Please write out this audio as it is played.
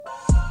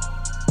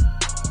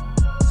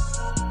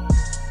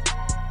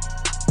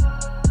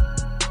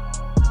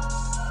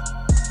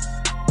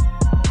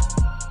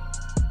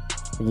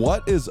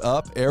What is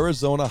up,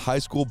 Arizona high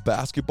school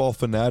basketball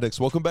fanatics?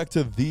 Welcome back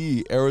to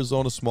the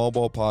Arizona Small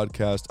Ball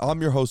Podcast.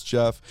 I'm your host,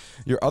 Jeff.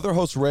 Your other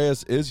host,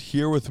 Reyes, is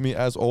here with me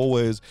as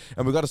always,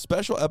 and we got a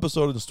special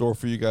episode in store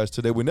for you guys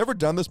today. We've never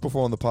done this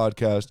before on the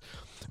podcast,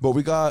 but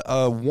we got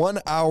a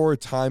 1 hour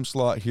time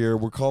slot here.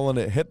 We're calling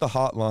it Hit the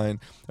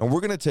Hotline, and we're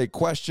going to take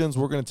questions.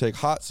 We're going to take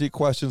hot seat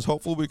questions.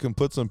 Hopefully we can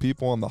put some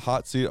people on the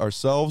hot seat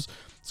ourselves.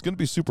 It's going to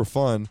be super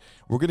fun.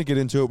 We're going to get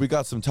into it. We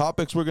got some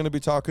topics we're going to be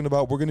talking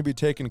about. We're going to be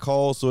taking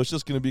calls, so it's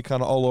just going to be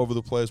kind of all over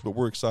the place, but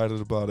we're excited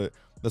about it.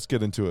 Let's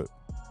get into it.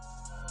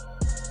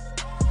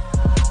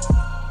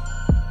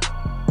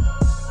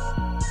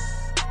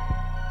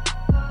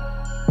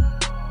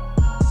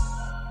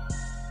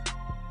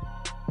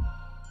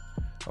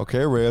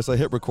 Okay, Reyes, I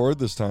hit record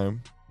this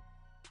time.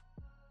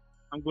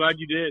 I'm glad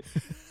you did.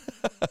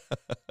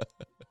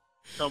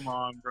 Come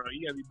on, bro.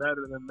 You gotta be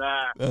better than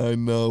that. I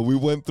know. We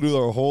went through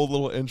our whole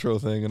little intro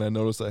thing, and I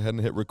noticed I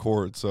hadn't hit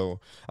record.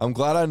 So I'm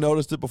glad I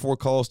noticed it before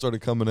calls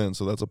started coming in.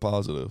 So that's a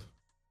positive.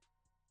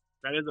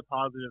 That is a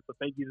positive. So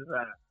thank you for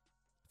that.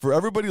 For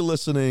everybody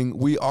listening,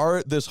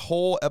 this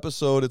whole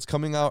episode, it's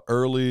coming out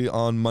early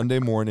on Monday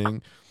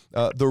morning.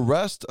 The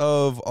rest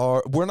of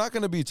we're not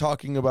going to be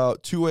talking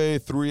about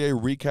 2A,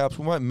 3A recaps.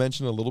 We might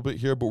mention a little bit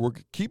here, but we're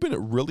keeping it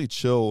really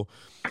chill,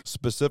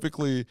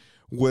 specifically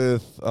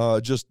with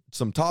just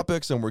some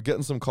topics, and we're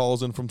getting some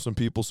calls in from some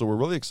people, so we're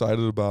really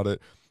excited about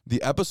it. The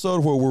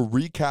episode where we're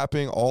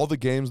recapping all the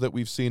games that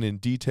we've seen in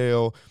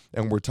detail,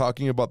 and we're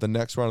talking about the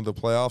next round of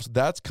the playoffs,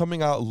 that's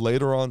coming out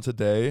later on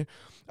today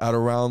at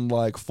around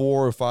like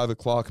 4 or 5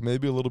 o'clock,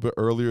 maybe a little bit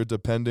earlier,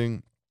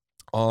 depending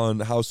on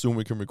how soon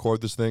we can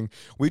record this thing.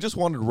 We just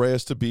wanted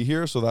Reyes to be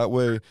here so that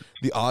way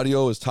the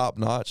audio is top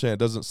notch and it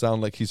doesn't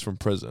sound like he's from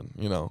prison,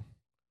 you know.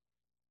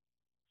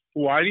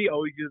 Why do you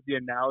always use the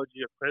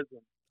analogy of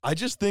prison? I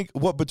just think,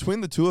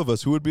 between the two of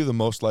us, who would be the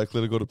most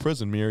likely to go to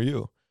prison, me or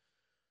you?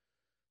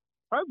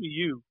 Probably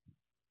you.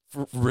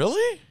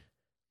 Really?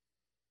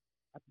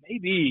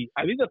 Maybe.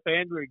 I think the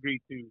fans would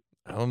agree too.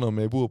 I don't know.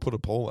 Maybe we'll put a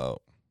poll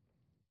out.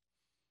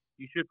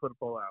 You should put a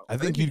poll out. I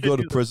think you'd go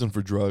to prison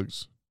for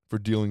drugs, for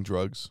dealing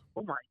drugs.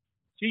 Oh my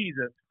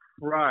Jesus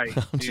Christ,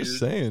 I'm just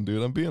saying,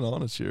 dude. I'm being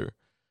honest here.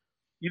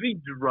 You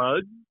think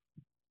drugs?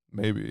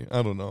 Maybe.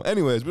 I don't know.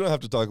 Anyways, we don't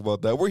have to talk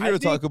about that. We're here to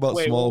talk about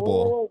small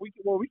ball. We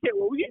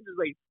can't just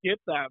like skip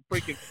that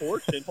freaking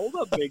portion. Hold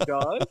up, big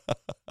dog.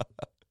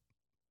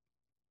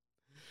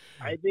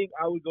 I think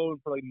I would go in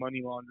for like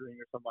money laundering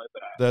or something like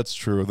that. That's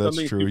true.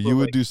 That's true. You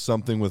would do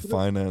something with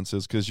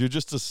finances because you're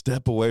just a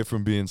step away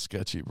from being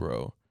sketchy,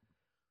 bro.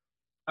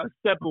 A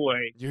step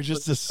away. You're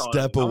just a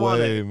step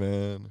away,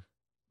 man.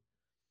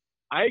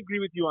 I agree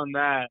with you on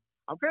that.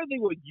 I'm trying to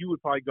think what you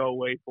would probably go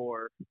away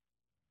for.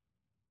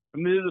 I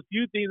mean, there's a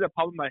few things that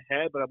pop in my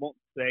head, but I won't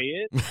say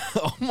it.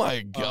 Oh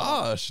my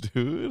gosh,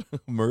 dude!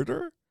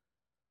 Murder?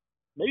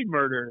 Maybe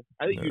murder.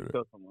 I think you'd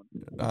kill someone.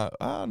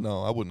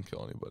 No, I wouldn't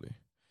kill anybody.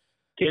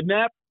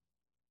 Kidnap?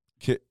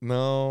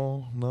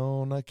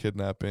 No, not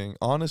kidnapping.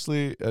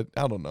 Honestly,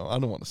 I don't know. I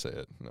don't want to say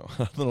it. No,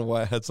 I don't know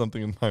why I had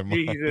something in my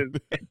mind.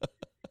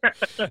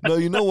 Jesus. No,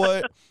 you know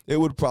what? It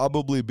would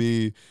probably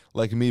be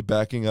like me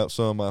backing up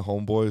some of my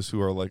homeboys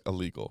who are like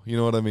illegal. You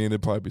know what I mean?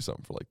 It'd probably be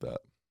something for like that.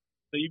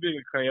 So you'd be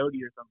like a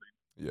coyote or something.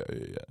 Yeah.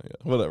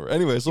 Whatever.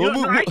 Anyway, so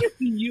I can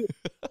see you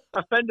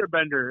a fender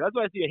bender. That's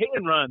what I see. A hit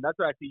and run. That's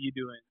what I see you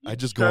doing. I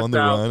just go on the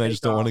run. I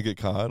just don't want to get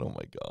caught. Oh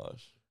my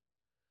gosh.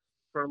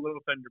 For a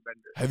little fender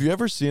bender. Have you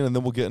ever seen, and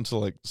then we'll get into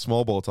like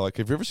small ball talk.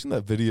 Have you ever seen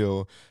that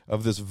video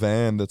of this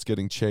van that's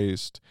getting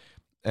chased,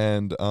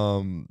 and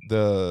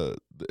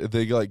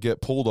they like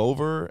get pulled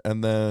over,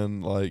 and then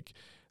like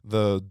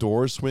the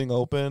doors swing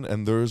open,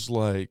 and there's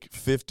like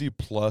 50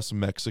 plus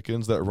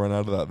Mexicans that run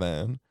out of that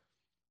van?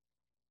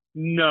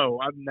 No,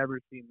 I've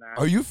never seen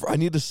that. Are you? I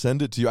need to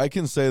send it to you. I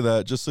can say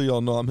that just so y'all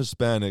know I'm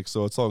Hispanic,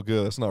 so it's all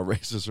good. It's not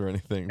racist or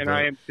anything. And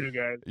I am too,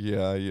 guys.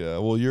 Yeah.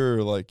 Well,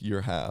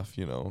 you're half,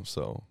 you know,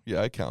 so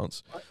yeah, it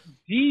counts.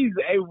 Jeez,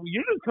 hey,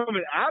 you're just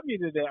coming at me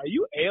today. Are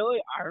you ALA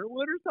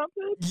Ironwood or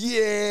something?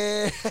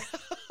 Yeah,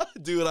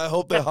 dude. I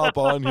hope they hop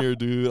on here,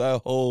 dude. I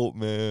hope,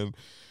 man.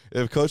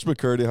 If Coach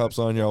McCurdy hops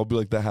on here, I'll be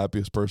like the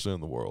happiest person in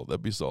the world.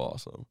 That'd be so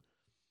awesome.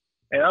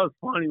 Hey, that was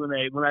funny when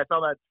I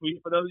saw that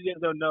tweet. For those of you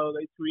that don't know,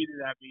 they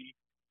tweeted at me,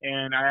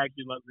 and I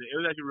actually loved it. It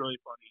was actually really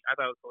funny. I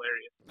thought it was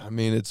hilarious.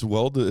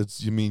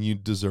 I mean, you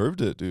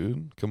deserved it,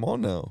 dude. Come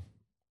on now.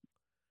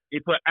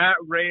 He put at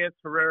Reyes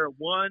Herrera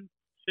 1.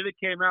 Should have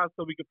came out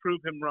so we could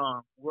prove him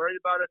wrong. Worried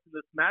about us in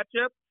this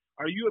matchup?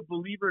 Are you a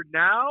believer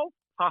now?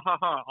 Ha ha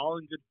ha. All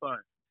in good fun.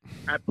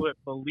 I put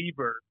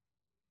believer.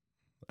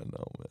 I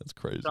know, man. It's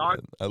crazy. Man.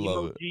 I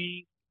love it.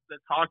 The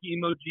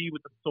talking emoji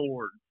with the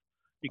sword.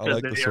 I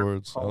like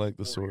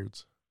the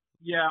swords.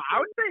 Yeah, I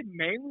would say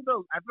mainly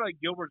though. I feel like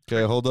Gilbert's.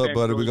 Okay, hold up,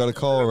 buddy. We got a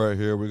call right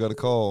here.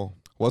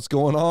 What's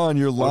going on?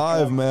 You're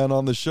live, man,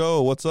 on the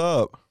show. What's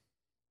up?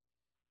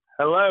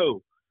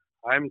 Hello.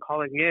 I'm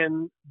calling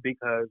in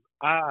because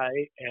I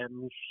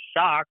am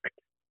shocked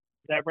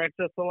that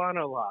Rexha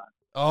Solano lost.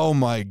 Oh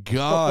my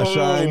gosh,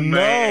 I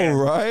know,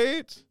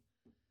 right?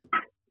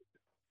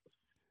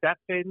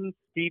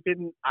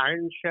 Steven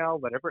Ironshell,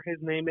 whatever his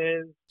name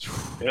is.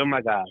 Oh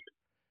my God.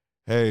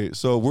 Hey,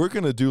 so we're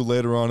going to do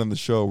later on in the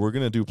show, we're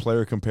going to do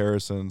player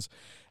comparisons.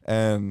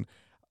 And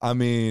I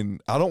mean,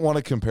 I don't want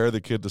to compare the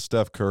kid to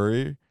Steph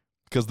Curry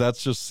because that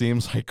just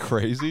seems like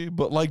crazy.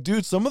 But like,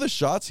 dude, some of the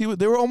shots,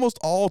 they were almost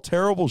all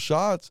terrible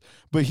shots,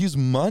 but he's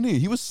money.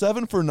 He was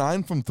 7 for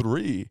 9 from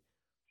 3.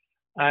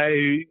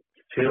 I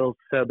feel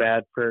so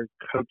bad for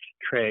Coach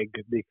Trigg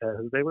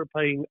because they were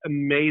playing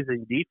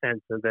amazing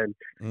defense, and then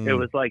it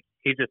was like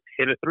he just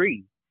hit a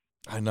 3.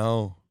 I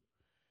know.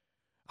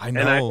 And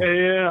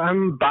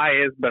I'm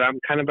biased, but I'm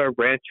kind of a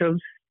Rancho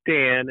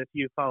stan if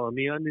you follow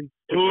me on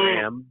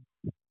Instagram.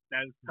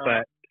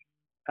 But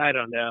I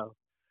don't know.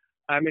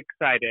 I'm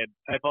excited.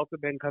 I've also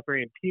been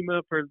covering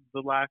Pima for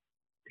the last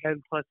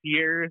 10 plus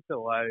years,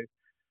 so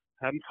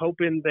I'm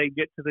hoping they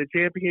get to the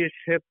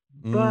championship,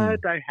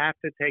 but I have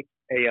to take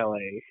ALA.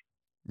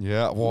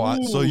 Yeah,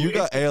 well, so you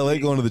got ALA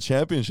going to the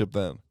championship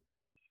then?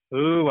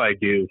 Ooh, I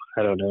do.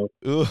 I don't know.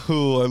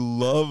 Ooh, I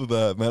love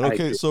that, man.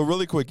 Okay, so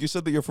really quick, you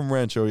said that you're from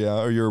Rancho, yeah?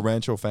 Are you a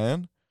Rancho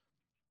fan?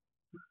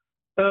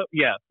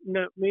 Yeah.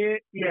 No,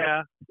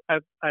 yeah.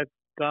 I've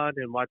gone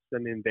and watched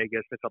them in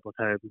Vegas a couple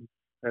times.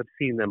 I've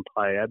seen them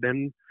play. I've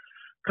been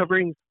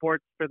covering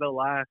sports for the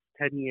last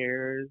 10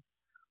 years,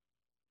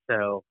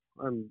 so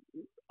I'm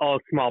all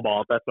small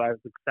ball. That's why I was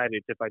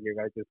excited to find your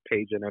guys'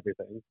 page and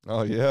everything.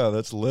 Oh, yeah,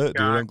 that's lit,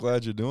 dude. I'm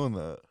glad you're doing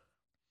that.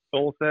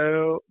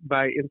 Also,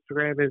 my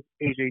Instagram is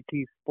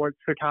AJT Sports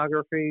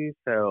Photography,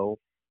 so...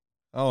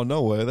 Oh,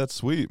 no way. That's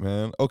sweet,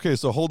 man. Okay,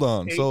 so hold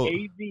on. So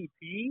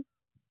AZP?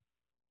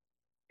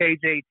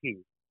 AJT.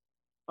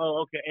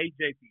 Oh, okay,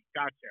 AJT.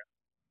 Gotcha.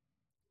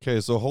 Okay,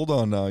 so hold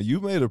on now. You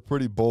made a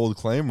pretty bold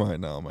claim right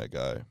now, my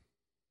guy.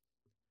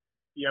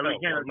 Yeah, we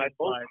can't. My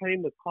bold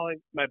claim is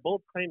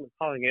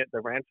calling it the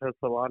Rancho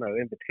Solano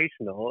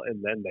Invitational,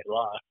 and then they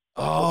lost.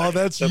 Oh,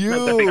 that's you.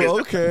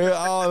 Okay.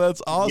 Oh,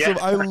 that's awesome.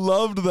 Yeah. I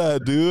loved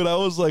that, dude. I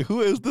was like,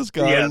 who is this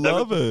guy? I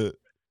love it.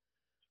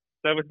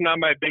 That was not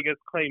my biggest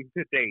claim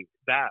to date.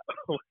 That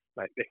was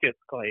my biggest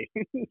claim.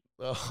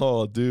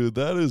 Oh, dude,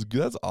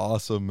 that's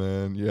awesome,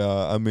 man. Yeah,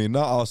 I mean,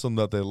 not awesome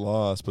that they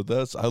lost, but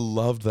I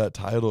loved that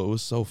title. It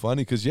was so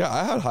funny because, yeah,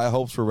 I had high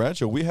hopes for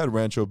Rancho. We had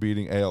Rancho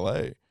beating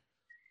ALA.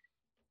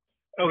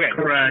 Okay,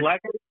 correct.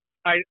 Like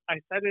I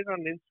said it on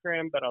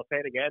Instagram, but I'll say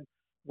it again.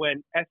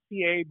 When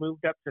SCA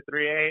moved up to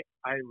 3A,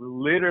 I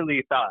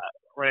literally thought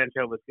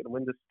Rancho was going to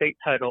win the state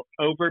title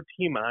over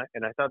Pima,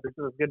 and I thought this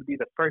was going to be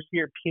the first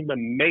year Pima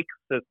makes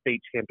the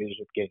state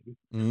championship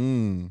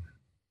game.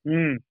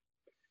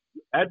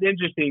 That's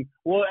interesting.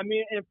 Well, I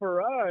mean, and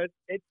for us,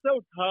 it's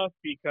so tough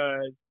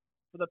because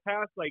for the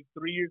past,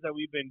 3 years that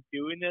we've been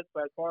doing this,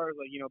 but as far as,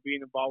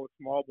 being involved with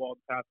small ball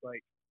the past,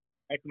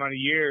 X amount of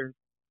years,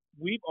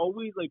 we've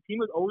always,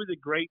 Pima's always a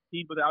great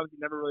team, but they obviously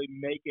never really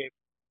make it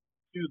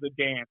to the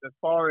dance as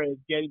far as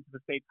getting to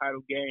the state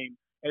title game.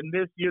 And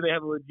this year they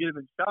have a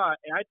legitimate shot.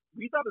 And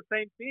we thought the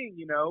same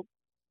thing, in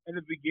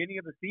the beginning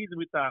of the season.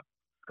 We thought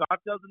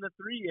Scottsdale's in the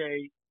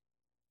 3A.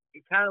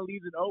 It kind of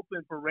leaves it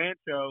open for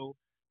Rancho.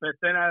 But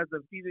then as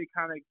the season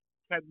kind of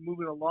kept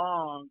moving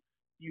along,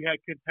 you had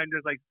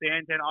contenders like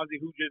Santan, obviously,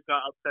 who just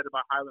got upset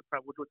about Highland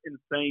Prep, which was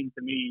insane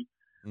to me.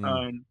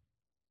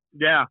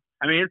 Yeah,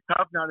 I mean, it's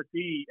tough now to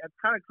see. It's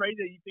kind of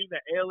crazy that you think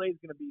that ALA is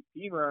going to beat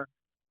Pima.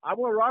 I've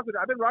been rocking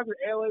with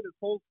ALA this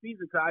whole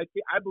season because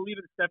I believe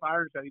in Steph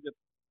Ironshell.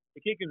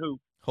 The kid can hoop.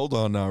 Hold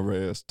on now,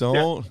 Reyes.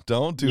 Don't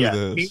do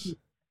this.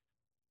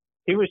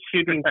 He was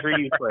shooting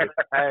threes.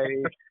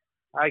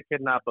 I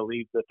could not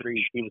believe the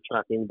threes he was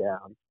knocking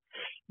down.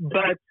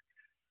 But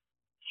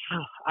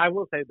I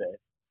will say this.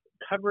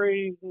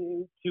 Covering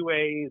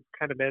 2A has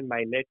kind of been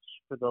my niche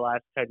for the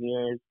last 10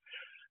 years.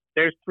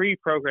 There's 3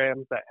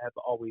 programs that have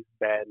always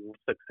been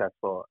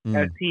successful.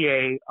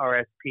 SCA,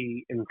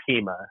 RSP, and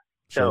Pima.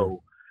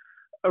 So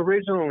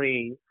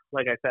originally,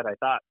 like I said, I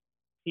thought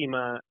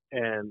Pima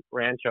and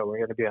Rancho were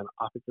going to be on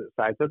opposite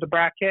sides of the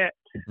bracket.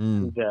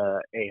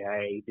 The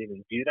AIA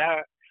didn't do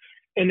that.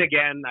 And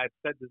again, I've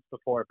said this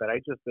before, but I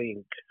just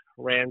think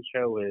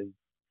Rancho is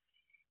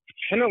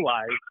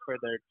penalized for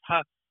their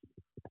tough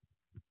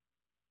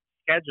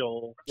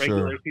schedule,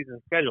 regular season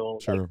schedule.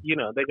 Sure.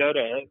 They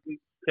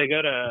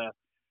go to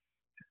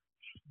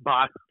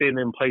Boston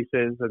and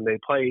places, and they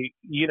play,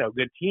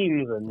 good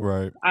teams, and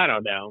right. I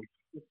don't know.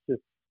 It's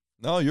just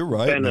no, you're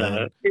right,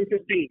 man.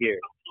 Interesting here.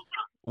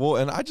 Well,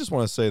 and I just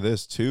want to say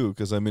this too,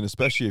 because I mean,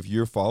 especially if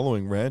you're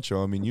following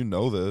Rancho, I mean, you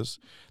know this.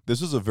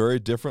 This is a very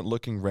different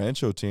looking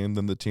Rancho team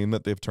than the team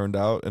that they've turned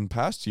out in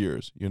past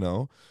years,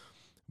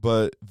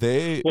 But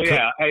they. Well,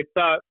 yeah, I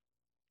thought,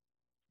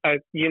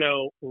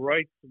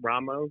 Royce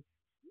Ramos,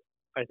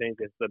 I think,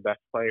 is the best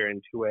player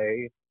in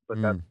 2A,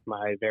 but that's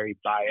my very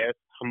biased,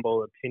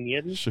 humble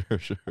opinion. Sure.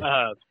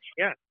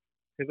 Yeah,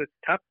 it was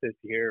tough this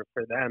year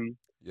for them.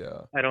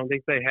 Yeah. I don't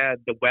think they had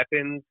the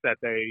weapons that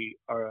they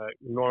are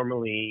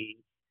normally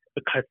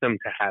accustomed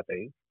to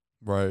having.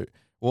 Right.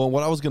 Well,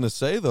 what I was going to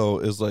say, though,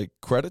 is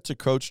credit to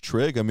Coach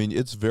Trigg. I mean,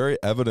 it's very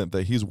evident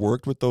that he's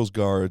worked with those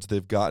guards.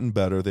 They've gotten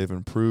better. They've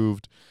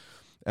improved.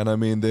 And I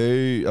mean,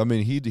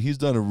 he's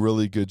done a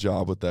really good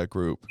job with that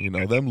group. You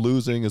know, them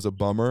losing is a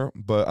bummer,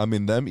 but I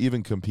mean, them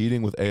even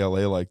competing with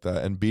ALA like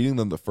that and beating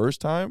them the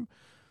first time,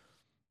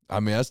 I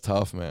mean, that's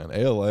tough, man.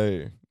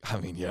 ALA, I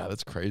mean, yeah,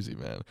 that's crazy,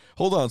 man.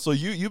 Hold on. So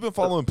you've been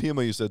following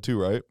Pima, you said too,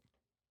 right?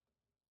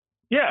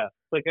 Yeah,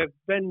 like I've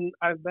been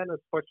a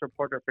sports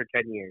reporter for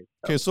 10 years.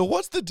 Okay, so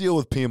what's the deal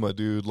with Pima,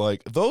 dude?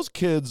 Like, those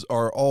kids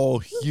are all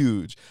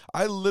huge.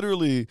 I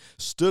literally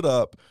stood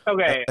up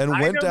and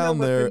went down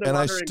there, and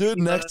I stood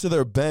next to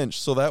their bench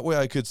so that way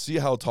I could see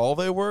how tall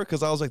they were,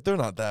 because I was like, they're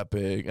not that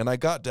big. And I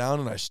got down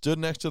and I stood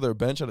next to their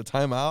bench at a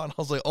timeout, and I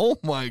was like, oh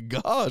my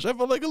gosh, I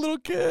felt like a little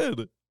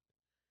kid.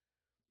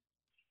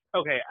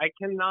 Okay, I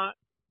cannot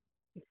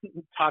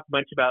talk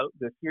much about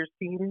this year's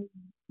team.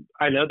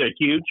 I know they're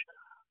huge.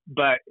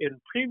 But in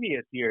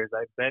previous years,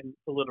 I've been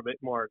a little bit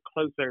more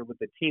closer with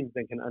the teams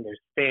and can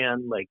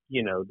understand, like,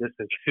 you know, this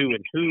is who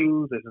and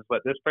who, this is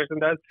what this person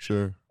does.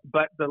 Sure.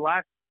 But the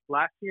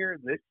last year,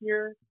 this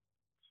year,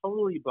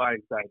 totally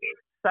blindsided.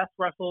 Seth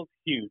Russell's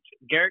huge.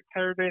 Garrett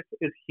Curtis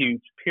is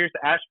huge. Pierce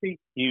Ashby,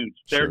 huge.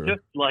 They're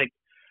just like,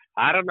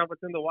 I don't know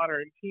what's in the water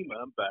in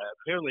Pima, but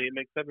apparently it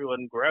makes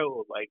everyone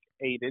grow like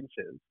 8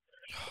 inches.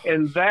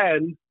 And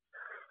then,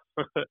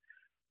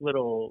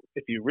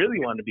 if you really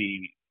want to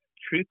be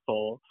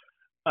truthful,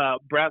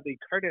 Bradley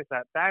Curtis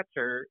at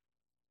Thatcher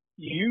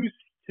used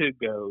to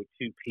go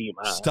to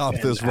Pima. Stop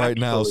this right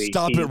now.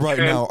 Stop it right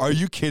now. Are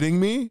you kidding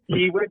me?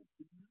 He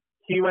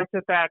went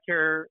to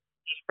Thatcher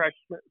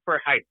freshman for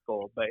high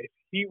school, but if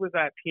he was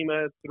at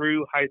Pima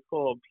through high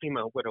school,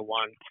 Pima would have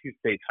won 2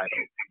 state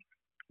titles.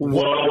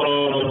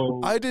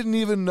 Whoa! I didn't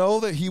even know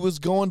that he was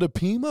going to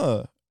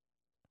Pima.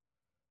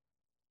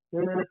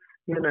 You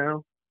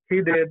know,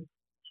 he did.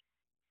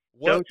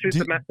 Don't shoot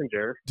the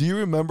messenger. Do you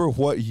remember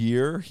what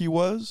year he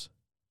was?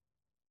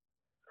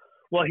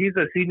 Well, he's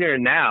a senior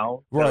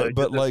now. Right, so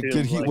but like,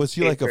 was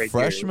he like a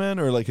freshman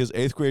or like his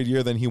 8th grade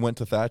year? Then he went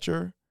to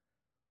Thatcher.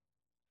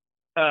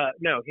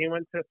 No, he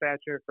went to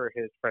Thatcher for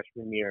his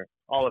freshman year,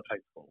 all of high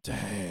school.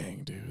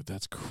 Dang, dude,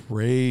 that's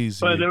crazy.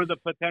 But there was a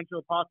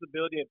potential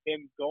possibility of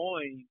him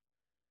going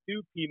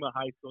to Pima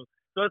High School.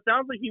 So it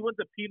sounds like he went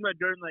to Pima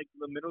during like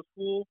the middle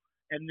school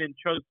and then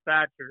chose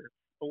Thatcher.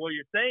 But what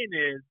you're saying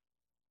is,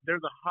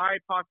 there's a high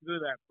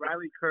possibility that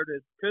Bradley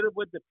Curtis could have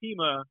went to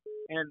Pima.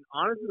 And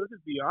honestly, let's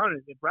just be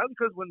honest. If Bradley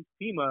Curtis went to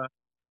Pima,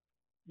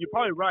 you're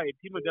probably right.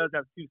 Pima does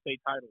have 2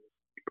 state titles.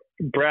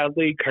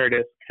 Bradley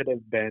Curtis could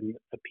have been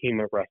a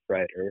Pima Rough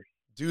Rider.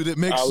 Dude, it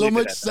makes so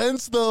much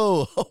sense,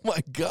 though. Oh,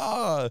 my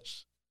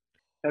gosh.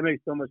 That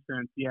makes so much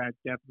sense. Yeah,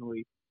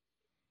 definitely.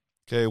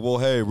 Okay, well,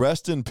 hey,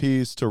 rest in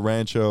peace to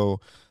Rancho.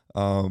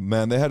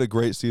 Man, they had a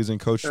great season.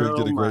 Coach Trick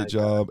did a great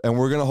job. And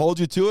we're going to hold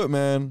you to it,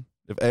 man.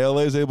 If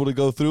ALA is able to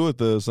go through with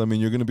this, I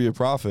mean, you're going to be a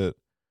prophet.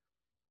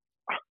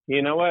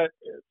 You know what?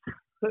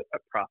 A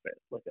prophet.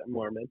 Look at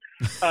Mormon.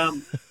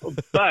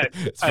 But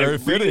it's very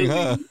fitting,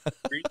 huh?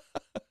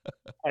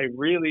 I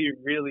really,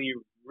 really,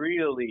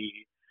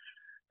 really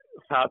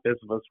thought this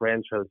was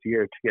Rancho's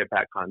year to get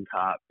back on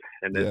top.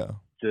 And it's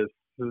just,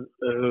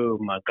 oh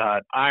my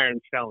God. Iron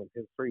Shell and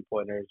his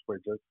 3-pointers were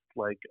just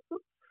like,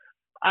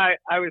 I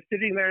was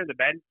sitting there on the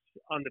bench,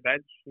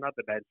 not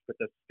the bench, but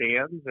the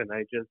stands, and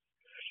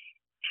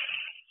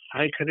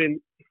I couldn't,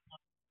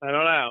 I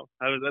don't know.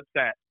 I was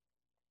upset.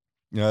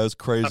 Yeah, it's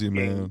crazy,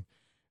 man.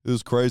 It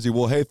was crazy.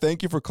 Well, hey,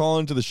 thank you for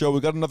calling to the show. We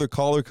got another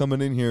caller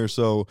coming in here,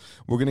 so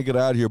we're going to get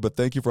out of here, but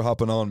thank you for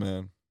hopping on,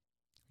 man.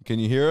 Can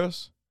you hear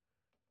us?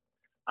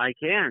 I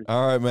can.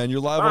 All right, man.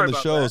 You're live on the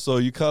show, so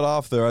you cut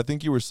off there. I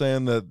think you were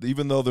saying that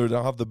even though they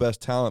don't have the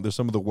best talent, they're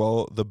some of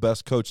the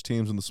best coached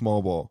teams in the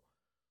small ball.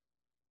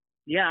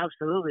 Yeah,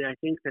 absolutely. I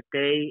think that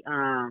they,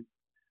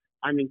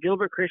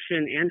 Gilbert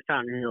Christian and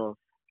Fountain Hills,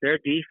 their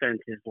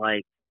defense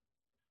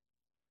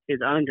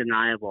is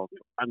undeniable.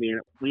 I mean,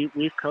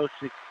 we've coached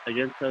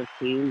against those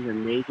teams,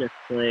 and they just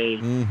play.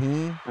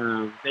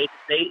 Mm-hmm.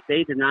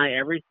 They deny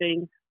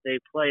everything. They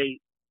play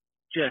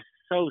just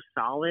so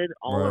solid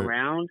all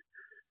around.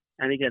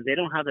 And again, they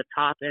don't have the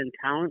top end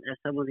talent as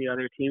some of the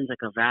other teams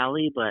like a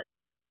Valley, but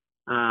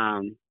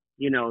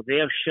they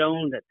have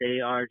shown that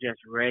they are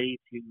just ready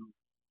to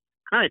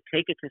kind of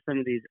take it to some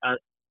of these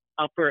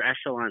upper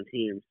echelon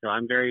teams. So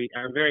I'm very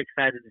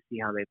excited to see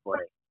how they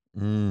play.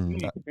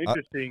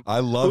 Interesting. I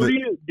love it.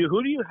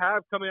 Who do you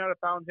have coming out of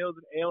Fountain Hills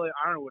and ALA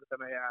Ironwood, if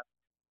I may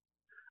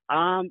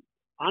ask?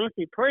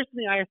 Honestly,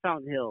 personally, I have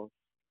Fountain Hills.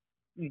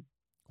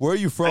 Where are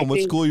you from?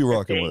 What school are you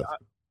rocking with?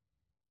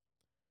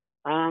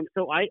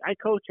 So I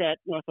coach at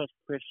Northwest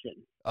Christian.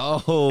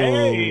 Oh,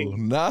 hey.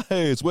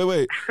 Nice.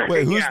 Wait.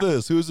 Who's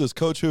this? Who's this?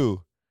 Coach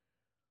who?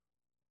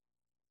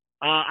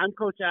 I'm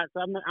Coach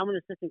I'm an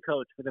assistant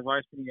coach for the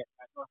varsity at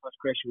Northwest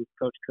Christian with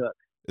Coach Cook.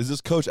 Is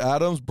this Coach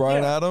Adams,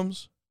 Brian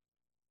Adams?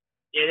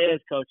 It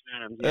is Coach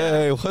Adams. Yeah.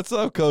 Hey, what's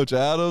up, Coach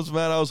Adams?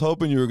 Man, I was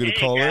hoping you were going to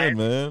call in,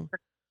 man.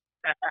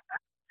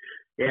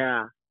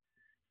 Yeah.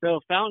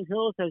 So Fountain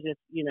Hills has just,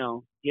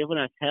 given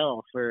us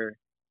hell for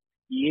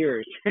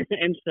years.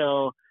 And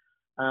so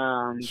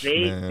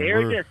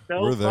they're just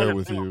so we're there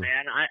with you,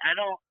 man.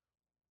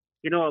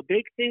 a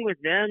big thing with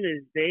them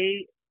is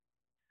they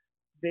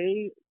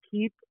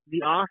keep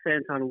the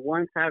offense on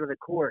one side of the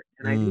court,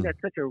 and I think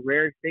that's such a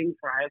rare thing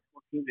for a high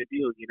school team to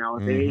do.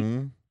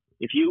 Mm-hmm.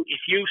 If you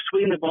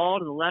swing the ball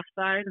to the left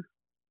side,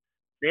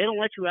 they don't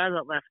let you out of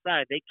that left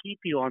side. They keep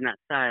you on that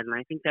side, and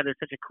I think that is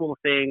such a cool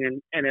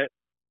thing and a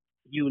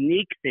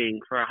unique thing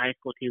for a high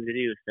school team to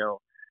do.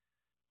 So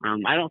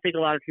I don't think a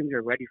lot of teams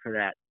are ready for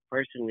that.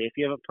 Personally, if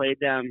you haven't played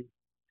them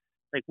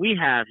like we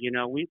have,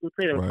 we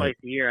play them twice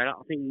a year. I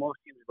don't think most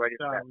teams are ready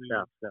for that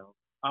stuff. So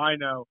I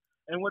know.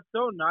 And what's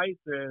so nice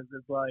is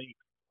like,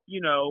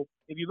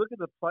 if you look at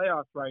the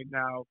playoffs right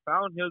now,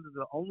 Fountain Hills is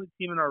the only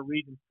team in our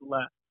region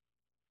left.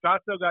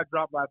 Scottsdale got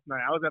dropped last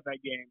night. I was at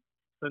that game.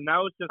 So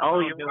now it's just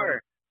Fountain Hills.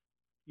 Were?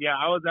 Yeah,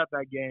 I was at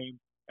that game.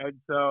 And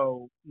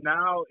so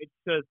now it's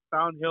just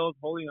Fountain Hills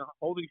holding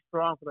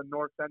strong for the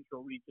North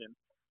Central region.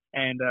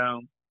 And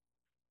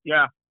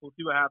we'll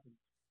see what happens.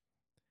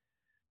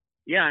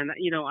 Yeah, and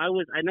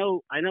I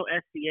know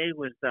SCA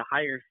was the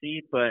higher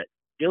seed, but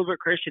Gilbert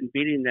Christian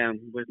beating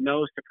them was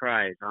no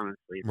surprise,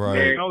 honestly.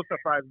 Right. No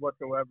surprise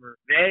whatsoever.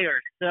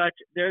 They're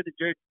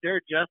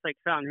just like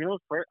Fountain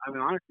Hills. I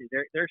mean, honestly,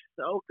 they're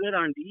so good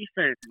on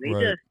defense.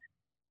 And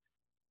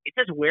it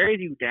just wears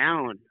you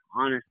down.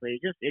 Honestly,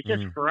 it's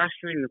just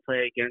frustrating to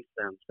play against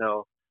them.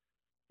 So,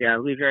 yeah,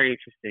 it'll be very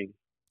interesting.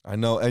 I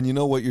know, and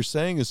what you're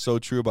saying is so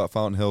true about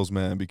Fountain Hills,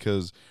 man.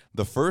 Because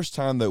the first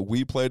time that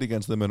we played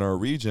against them in our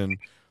region.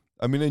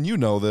 I mean, and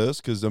this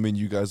because,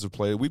 you guys have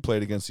played. We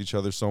played against each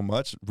other so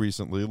much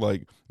recently.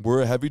 Like,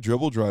 we're a heavy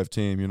dribble drive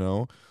team,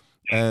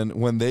 And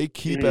when they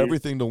keep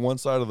everything to one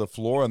side of the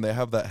floor and they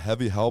have that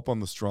heavy help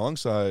on the strong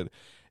side,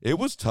 it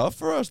was tough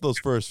for us those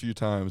first few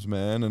times,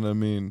 man.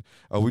 And,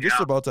 are we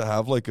just about to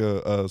have, like,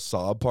 a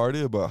sob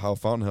party about how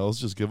Fountain Hills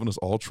just giving us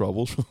all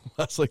troubles for the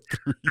last, 3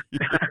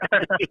 years?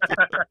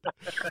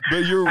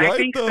 But you're right, I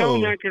think though. so,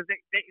 man, because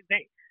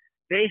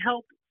they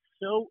help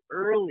so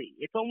early.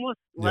 It's almost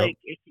like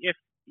if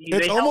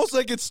it's almost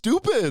like it's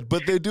stupid,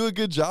 but they do a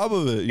good job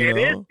of it. It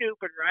is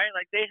stupid, right?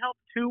 Like they help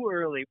too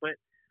early, but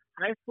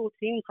high school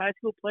teams, high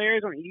school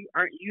players aren't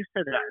used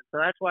to that. So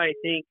that's why I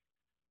think,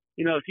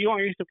 if you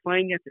aren't used to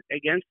playing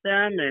against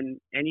them,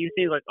 and you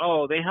think like,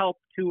 oh, they help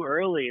too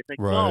early. It's like,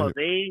 no,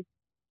 they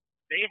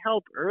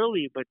help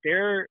early, but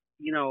they're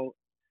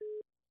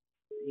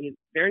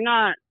they're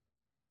not.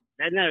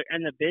 And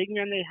the big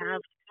men they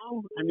have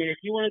too. I mean, if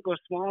you want to go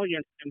small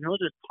against him, he'll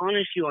just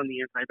punish you on the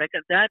inside. Like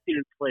that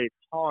dude plays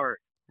hard.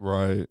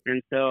 Right.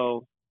 And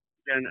so,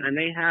 and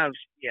they have,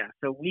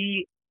 so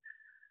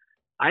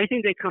I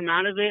think they come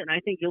out of it, and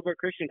I think Gilbert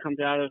Christian comes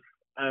out of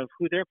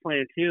who they're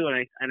playing too,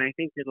 and I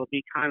think it'll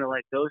be kind of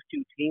like those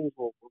two teams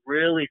will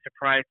really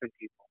surprise some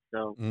people.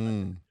 So,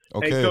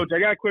 okay. Hey, Coach, I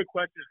got a quick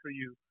question for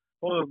you.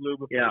 Hold on, Lou.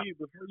 Before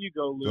you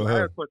go, Lou, I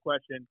have a quick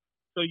question.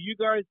 So you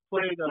guys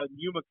played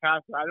Yuma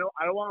Castle. I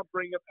don't want to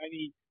bring up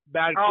any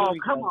bad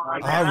feelings. Oh, come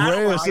on.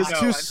 Reyes, it's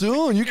too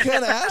soon. You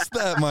can't ask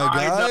that, my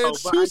guy.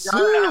 It's too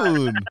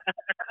soon.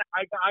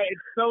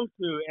 It's so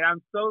soon, and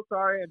I'm so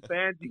sorry. And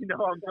fans,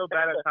 I'm so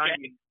bad at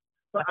timing.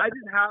 But I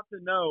just have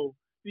to know,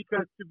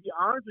 because to be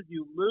honest with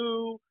you,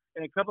 Lou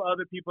and a couple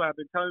other people have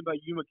been telling me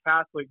about Yuma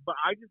Catholic, but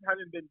I just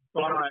haven't been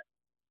bought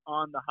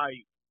on the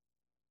hype.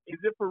 Is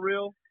it for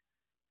real?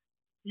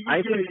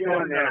 I think so,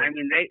 man. I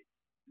mean,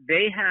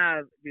 they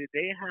have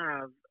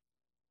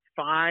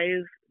 5.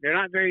 They're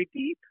not very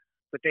deep,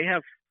 but they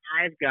have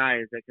 5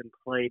 guys that can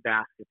play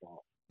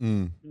basketball.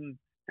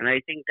 And I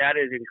think that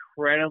is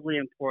incredibly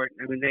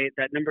important. I mean,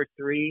 that number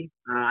 3,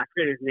 I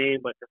forget his name,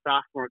 but the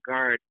sophomore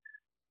guard,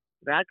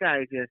 that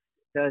guy just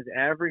does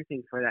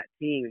everything for that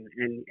team,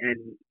 and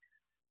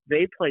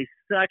they play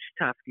such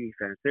tough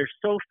defense. They're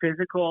so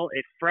physical.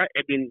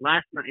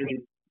 Last night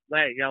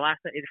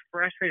it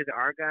frustrated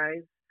our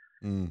guys.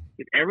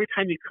 Every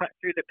time you cut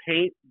through the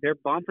paint, they're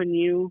bumping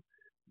you.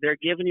 They're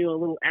giving you a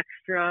little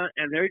extra,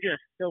 and they're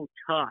just so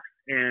tough.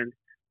 And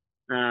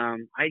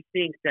I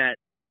think that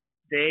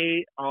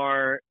they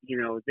are,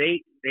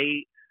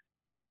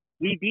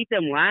 we beat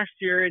them last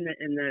year in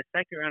the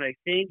second round, I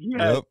think.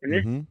 Yep.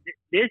 And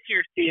this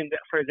year's team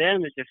for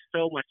them is just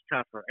so much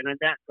tougher. And then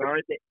that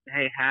guard that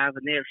they have,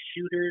 and they have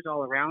shooters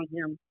all around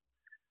him.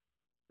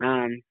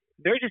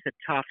 They're just a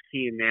tough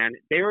team, man.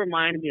 They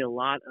remind me a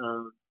lot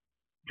of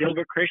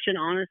Gilbert Christian,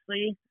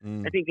 honestly.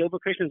 I think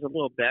Gilbert Christian's a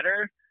little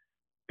better,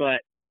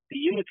 but the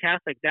Yuma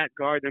Catholic, that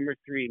guard number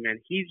 3, man,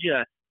 he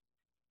just,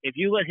 if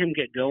you let him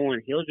get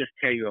going, he'll just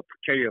tear you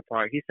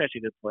apart. He's such a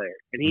good player,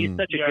 and he's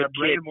such a good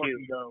kid too. Braden wants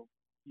to go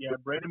a little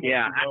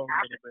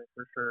bit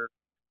for sure.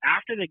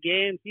 After the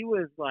game, he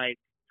was like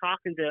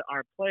talking to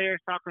our players,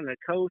 talking to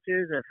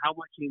coaches of how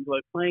much he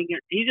enjoyed playing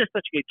it. He's just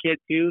such a good kid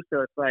too,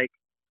 so it's like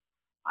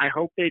I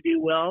hope they do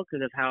well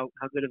because of how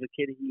good of a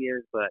kid he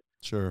is. But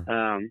sure,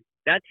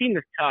 that team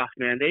is tough,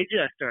 man. They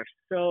just are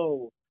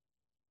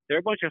they're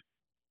a bunch of,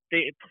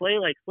 they play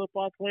like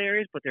football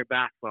players, but they're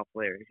basketball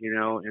players,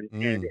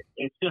 and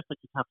it's just such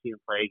a tough team to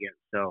play against.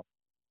 So,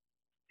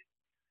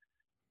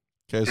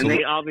 and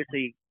they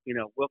obviously,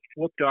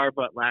 whooped our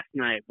butt last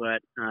night,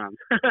 but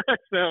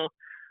so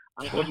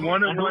With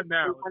 1-1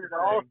 now. We won it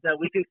all, so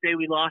we can say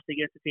we lost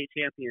against the state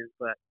champions,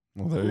 but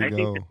Well, there you I go.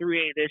 think the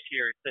 3A this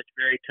year is such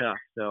very tough.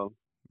 So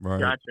Right.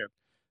 Gotcha.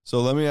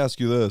 So let me ask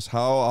you this: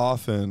 how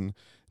often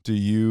do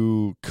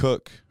you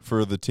cook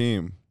for the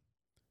team?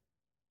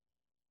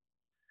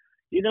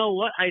 you know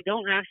what? I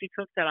don't actually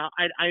cook that.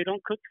 I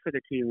don't cook for the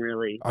team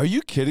really. Are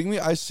you kidding me?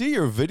 I see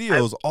your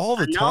videos all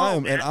the I know,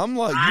 time, man. and I'm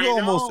like, I you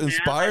almost know, man.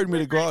 inspired me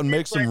to go out and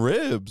make some But-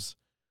 ribs.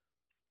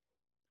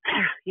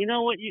 You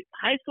know what?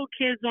 High school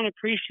kids don't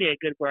appreciate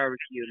good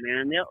barbecue,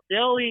 man.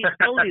 They'll eat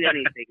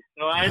anything.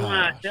 So I'm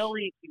not. Gosh. They'll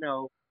eat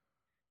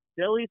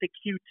they'll eat the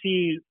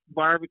QT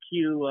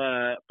barbecue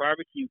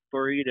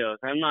burritos.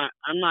 I'm not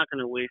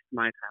gonna waste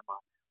my time on.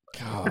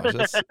 Gosh,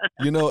 that's,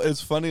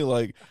 it's funny.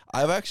 Like,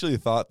 I've actually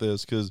thought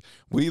this because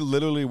we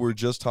literally were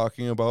just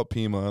talking about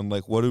Pima and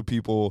like, what do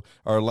people?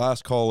 Our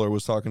last caller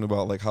was talking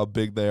about like how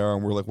big they are,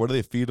 and we're like, what do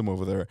they feed them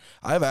over there?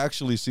 I've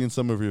actually seen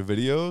some of your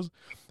videos,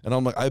 and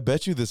I'm like, I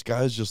bet you this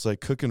guy's just like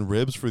cooking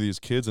ribs for these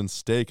kids and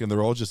steak, and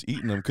they're all just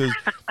eating them. Because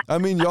I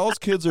mean, y'all's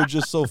kids are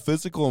just so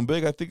physical and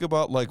big. I think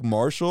about like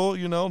Marshall,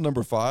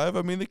 number 5.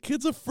 I mean, the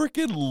kid's a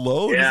freaking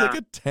load. Yeah. He's like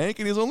a tank,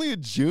 and he's only a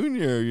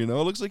junior. It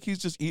looks like he's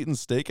just eating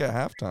steak at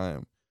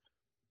halftime.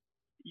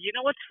 You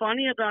know what's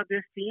funny about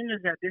this team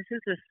is that this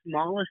is the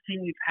smallest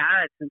team we've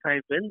had since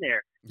I've been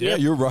there. Yeah,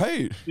 you're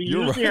right. We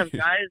You're usually right. have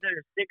guys that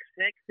are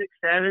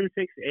 6'6", 6'7",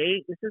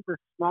 6'8". This is the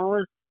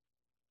smallest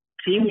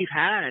team we've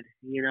had,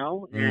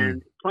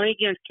 And playing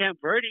against Camp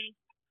Verde,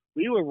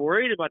 we were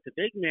worried about the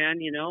big man,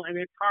 I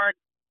mean, it's hard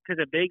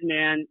because a big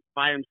man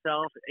by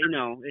himself,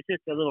 it's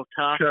just a little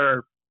tough.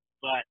 Sure.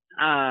 But,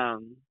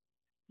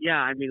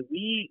 yeah, I mean,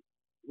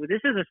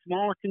 this is the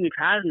smallest team we've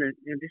had, and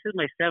this is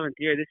my 7th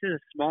year. This is the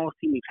smallest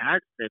team we've had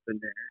since I've been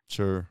there.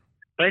 Sure.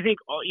 But I think,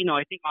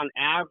 I think on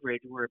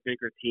average we're a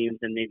bigger team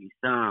than maybe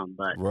some,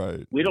 but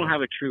Right. we don't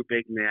have a true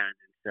big man,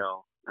 and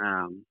so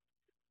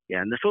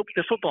yeah, and the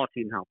football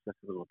team helps us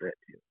a little bit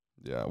too.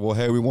 Yeah. Well,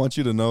 hey, we want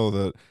you to know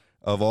that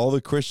of all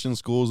the Christian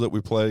schools that we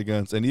play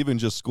against, and even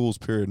just schools,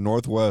 period,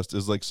 Northwest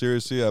is like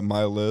seriously at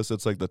my list.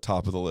 It's like the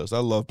top of the list. I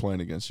love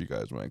playing against you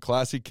guys, man.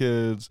 Classy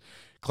kids,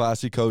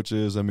 classy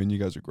coaches. I mean, you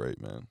guys are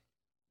great, man.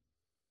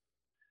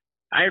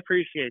 I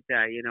appreciate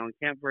that, and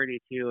Camp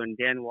Verde too, and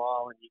Dan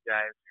Wall and you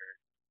guys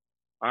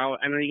are.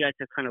 I know you guys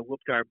have kind of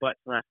whooped our butts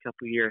the last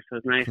couple of years, so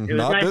it's nice. It was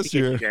Not nice this to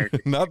get year. you guys.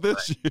 Not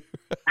this year.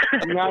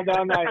 No, I'm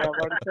about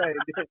to say.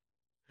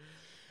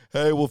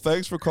 Hey, well,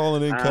 thanks for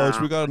calling in, Coach.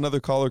 We got another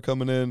caller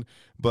coming in,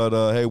 but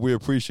hey, we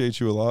appreciate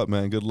you a lot,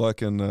 man. Good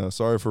luck, and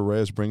sorry for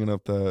Reyes bringing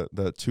up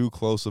that too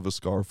close of a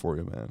scar for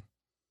you, man.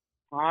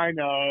 I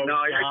know.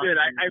 No, you're good.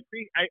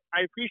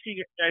 I appreciate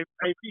you guys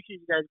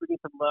bringing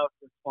some love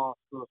to small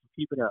schools. So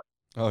keep it up.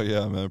 Oh,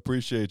 yeah, man.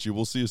 Appreciate you.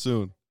 We'll see you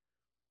soon.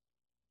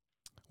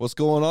 What's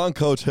going on,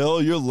 Coach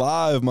Hill? You're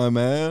live, my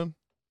man.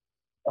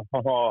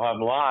 Oh, I'm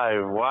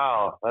live.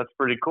 Wow, that's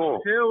pretty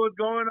cool. Hill was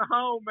going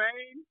home,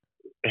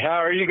 man. How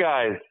are you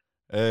guys?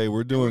 Hey,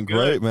 we're doing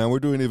great, man. We're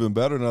doing even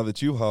better now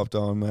that you hopped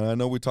on, man. I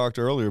know we talked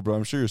earlier, but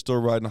I'm sure you're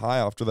still riding high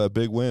after that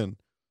big win.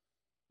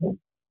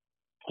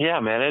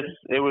 Yeah, man.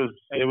 It was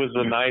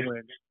a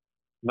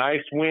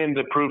nice win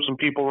to prove some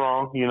people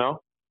wrong.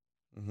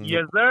 Mm-hmm.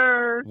 Yes,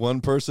 sir.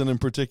 One person in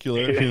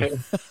particular. Yeah,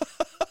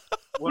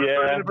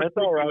 that's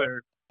all right.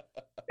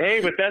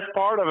 Hey, but that's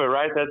part of it,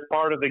 right? That's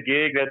part of the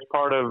gig. That's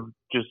part of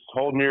just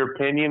holding your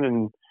opinion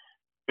and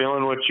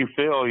feeling what you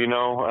feel.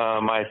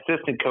 My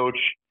assistant coach,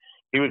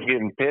 he was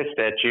getting pissed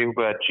at you,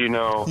 but Yes,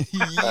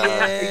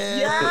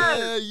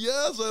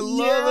 I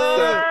love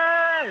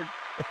it.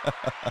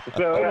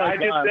 So I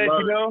just said,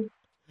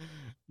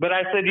 but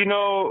I said,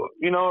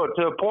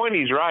 to a point,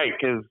 he's right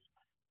because,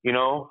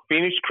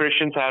 Phoenix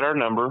Christians had our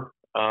number.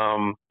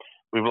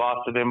 We've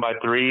lost to them by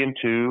 3-2.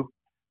 We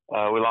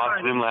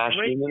lost to them last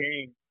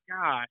year.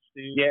 Gosh,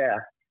 dude. Yeah,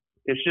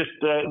 it's just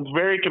it's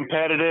very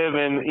competitive,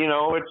 and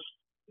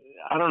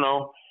I don't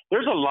know.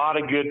 There's a lot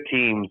of good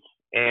teams,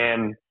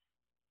 and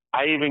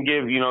I even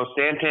give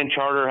Santan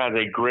Charter has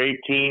a great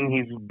team.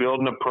 He's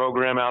building a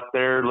program out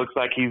there. Looks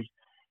like he's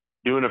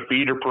doing a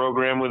feeder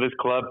program with his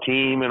club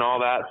team and all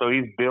that. So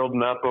he's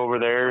building up over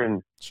there,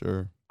 and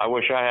sure. I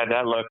wish I had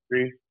that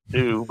luxury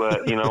too,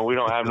 but we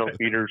don't have no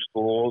feeder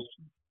schools.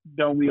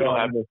 Don't we all?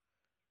 Have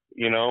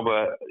no,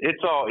 but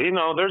it's all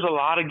there's a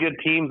lot of good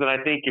teams, and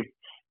I think if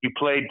you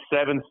played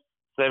seven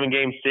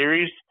game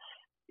series,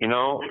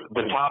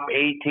 the top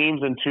 8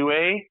 teams in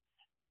 2A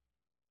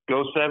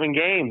go 7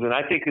 games, and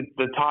I think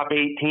the top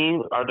 8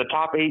 teams are the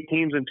top 8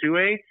 teams in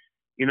 2A.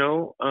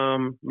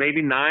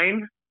 Maybe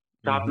 9.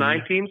 Top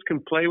 9 teams can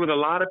play with a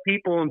lot of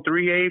people in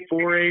 3A,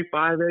 4A,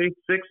 5A,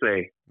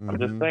 6A. I'm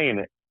just saying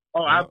it.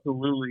 Oh,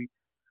 absolutely.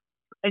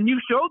 And you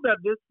showed that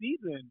this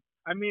season.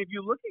 I mean, if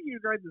you look at your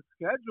guys'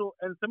 schedule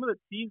and some of the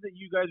teams that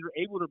you guys were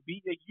able to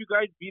beat, like you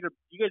guys beat a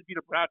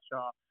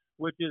Bradshaw,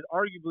 which is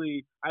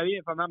arguably, I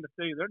think if I'm not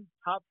mistaken, they're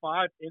top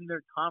 5 in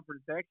their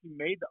conference. They actually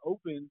made the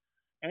Open,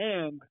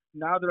 and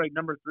now they're like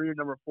number 3 or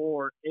number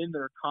 4 in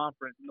their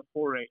conference in the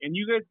 4A, and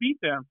you guys beat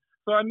them.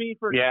 So I mean,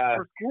 for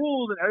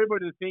schools and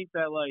everybody to think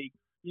that like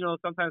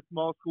sometimes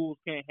small schools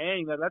can't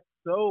hang. That's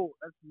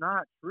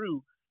not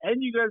true.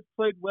 And you guys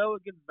played well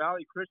against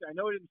Valley Christian. I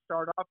know it didn't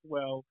start off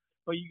well,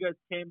 but you guys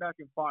came back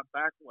and fought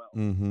back well.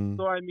 Mm-hmm.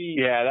 So, I mean,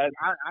 yeah,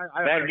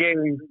 that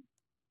game.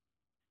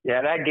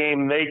 Yeah, that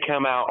game they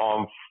come out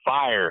on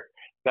fire.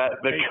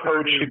 That the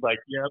coach is like,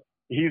 yep.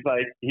 He's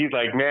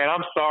like, man,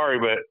 I'm sorry,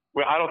 but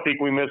I don't think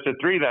we missed a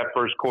three that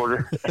first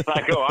quarter. And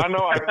I go, I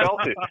know, I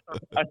felt it.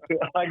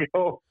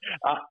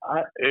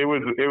 It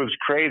was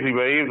crazy,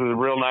 but he was a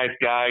real nice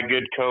guy,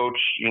 good coach.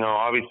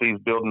 Obviously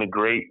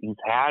he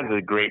has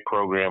a great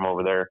program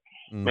over there.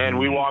 Mm-hmm. Man,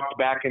 we walked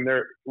back in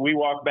their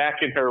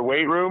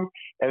weight room,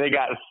 and they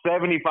got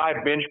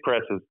 75 bench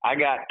presses. I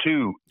got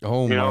 2.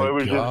 Oh my god! It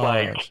was just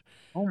like,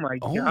 oh my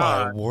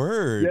god! Oh my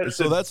word! Yes,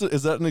 so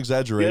is that an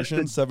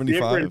exaggeration?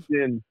 75?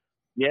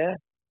 Yeah.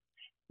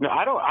 No,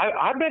 I don't.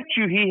 I bet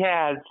you he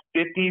has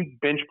 50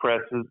 bench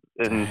presses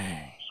and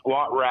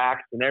squat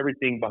racks and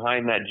everything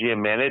behind that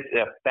gym, man. It's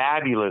a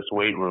fabulous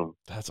weight room.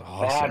 That's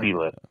awesome.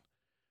 Fabulous.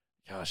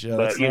 Gosh, yeah.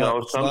 But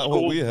some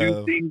schools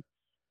do things.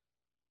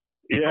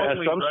 Yeah,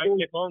 some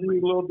schools do a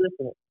little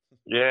different.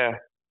 Yeah.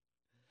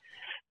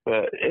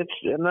 But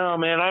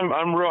man,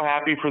 I'm real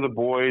happy for the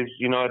boys.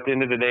 At the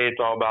end of the day, it's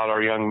all about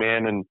our young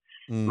men and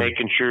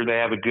making sure they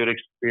have a good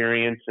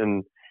experience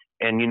and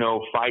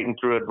fighting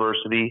through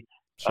adversity.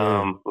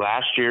 Sure.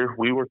 Last year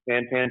we were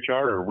Santan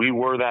Charter. We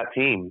were that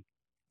team.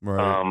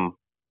 Right.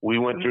 We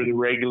went through the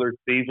regular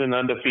season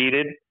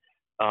undefeated.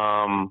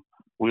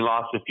 We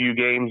lost a few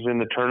games in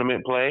the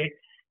tournament play,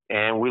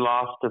 and we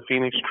lost to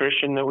Phoenix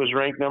Christian that was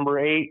ranked number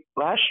 8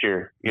 last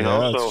year.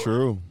 That's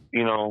true.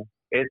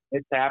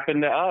 It's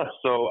happened to us.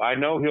 So I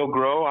know he'll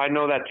grow. I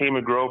know that team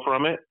will grow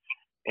from it,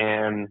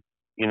 and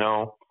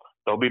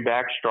they'll be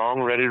back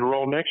strong, ready to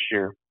roll next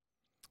year.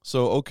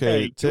 So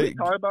okay, can we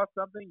talk about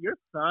something? Your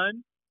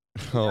son.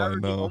 I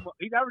know.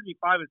 He's averaging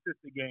 5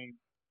 assists a game.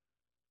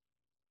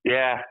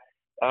 Yeah.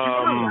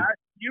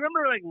 Do you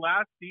remember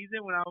last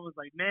season when I was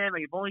like, man,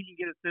 if only he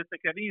can get assists?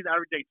 I think he's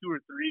averaging 2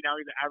 or 3. Now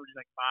he's averaging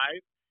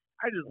 5.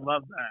 I just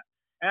love that.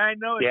 And I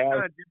know it's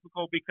kind of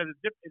difficult because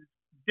it's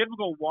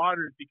difficult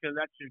waters because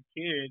that's your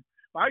kid.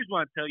 But I just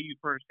want to tell you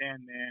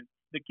firsthand, man,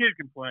 the kid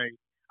can play.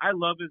 I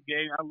love his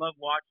game. I love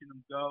watching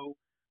him go.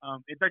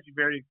 It's actually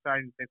very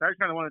exciting. So I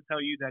just kind of want to tell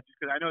you that just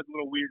because I know it's a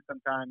little weird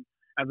sometimes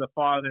as a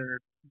father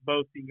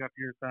boasting up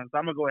your son. So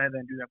I'm going to go ahead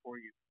and do that for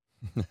you.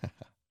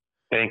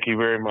 Thank you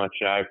very much.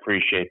 I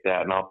appreciate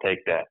that, and I'll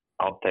take that.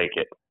 I'll take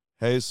it.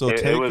 Hey, so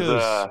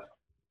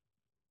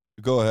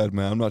go ahead,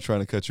 man. I'm not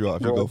trying to cut you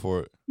off. You go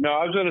for it. No,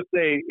 I was going to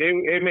say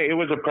it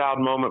was a proud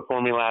moment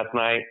for me last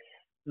night.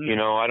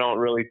 I don't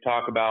really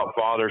talk about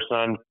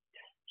father-son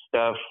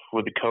stuff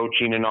with the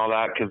coaching and all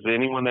that because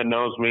anyone that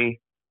knows me,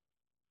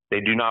 they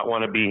do not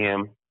want to be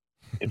him.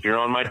 If you're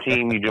on my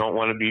team, you don't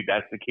want to be.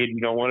 That's the kid you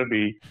don't want to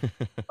be.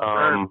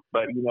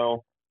 But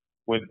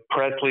when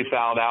Presley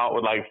fouled out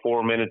with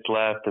 4 minutes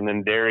left, and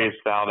then Darius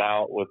fouled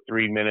out with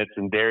 3 minutes,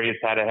 and Darius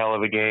had a hell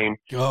of a game.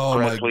 Oh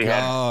Presley my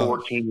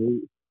God.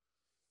 had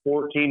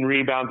 14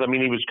 rebounds. I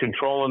mean, he was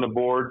controlling the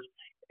boards,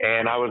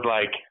 and I was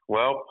like,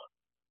 well,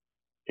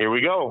 here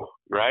we go,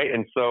 right?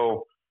 And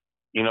so,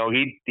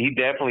 he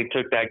definitely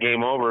took that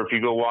game over. If you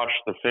go watch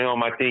the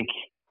film, I think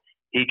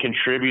he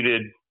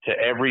contributed to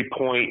every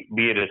point,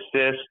 be it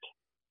assist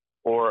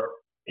or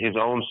his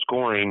own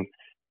scoring,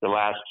 the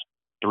last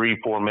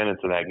 3-4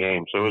 minutes of that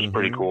game. So it was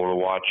pretty cool to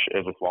watch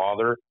as a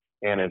father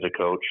and as a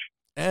coach.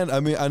 And I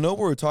mean, I know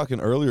we were talking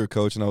earlier,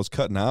 Coach, and I was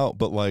cutting out,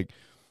 but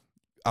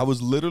I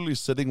was literally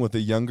sitting with a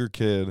younger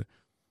kid,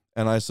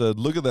 and I said,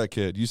 look at that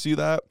kid. You see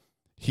that?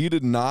 He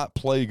did not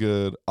play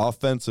good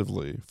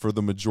offensively for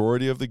the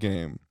majority of the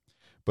game,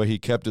 but he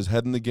kept his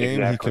head in the game.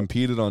 Exactly. He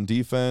competed on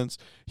defense.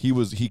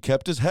 He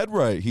kept his head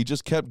right. He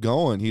just kept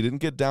going. He didn't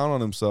get down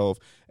on himself,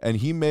 and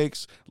he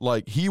makes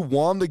he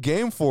won the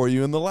game for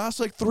you in the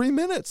last 3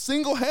 minutes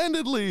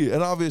single-handedly.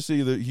 And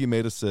obviously he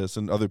made assists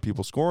and other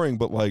people scoring,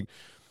 but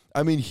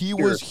he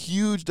was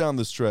huge down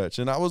the stretch.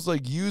 And I was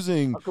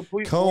using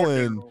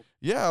Cohen.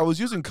 Yeah, I was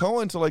using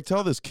Cohen to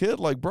tell this kid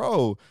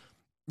bro,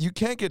 you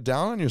can't get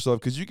down on yourself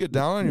because you get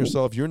down on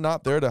yourself, you're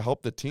not there to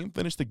help the team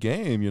finish the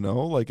game,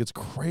 it's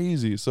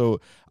crazy.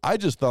 So I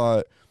just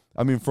thought,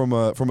 from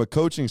a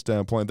coaching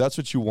standpoint, that's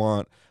what you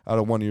want out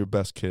of one of your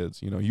best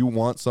kids. You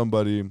want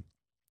somebody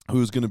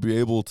who's going to be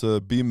able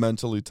to be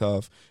mentally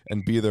tough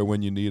and be there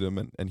when you need him,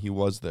 and he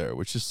was there,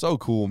 which is so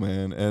cool,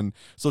 man. And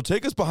so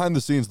take us behind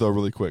the scenes, though,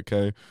 really quick,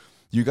 okay?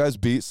 You guys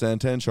beat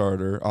Santan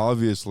Charter.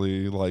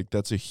 Obviously,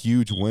 that's a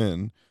huge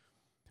win.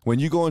 When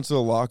you go into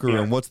the locker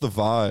room, what's the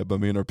vibe?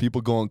 Are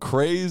people going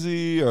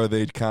crazy? Are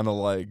they kind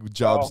of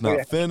job's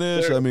not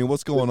finished?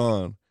 What's going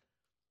on?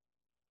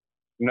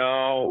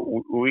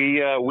 No,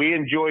 we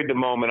enjoyed the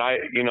moment.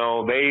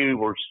 They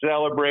were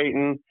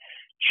celebrating,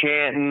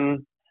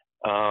 chanting.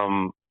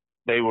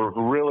 They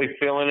were really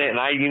feeling it. And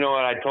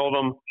I told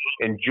them,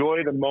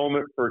 enjoy the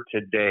moment for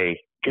today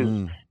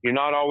because you're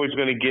not always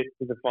going to get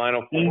to the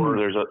Final Four.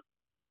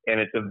 And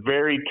it's a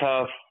very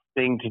tough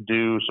thing to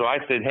do. So I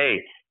said,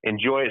 hey,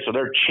 enjoy it. So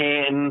they're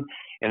chanting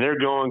and they're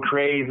going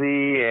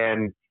crazy.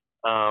 And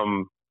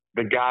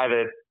the guy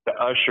that the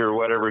usher or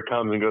whatever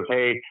comes and goes,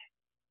 "Hey,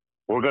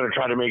 we're going to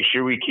try to make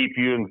sure we keep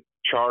you and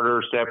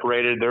Charter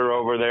separated. They're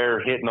over there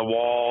hitting the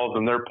walls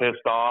and they're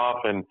pissed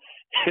off." And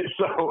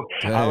so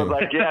Dang. I was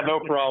like, "Yeah, no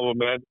problem,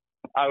 man."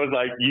 I was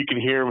like, you can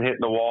hear them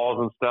hitting the walls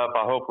and stuff.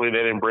 Hopefully they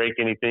didn't break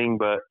anything,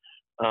 but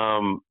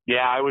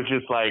yeah, I was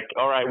just like,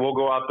 all right, we'll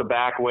go out the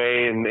back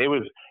way. And it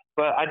was,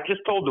 but I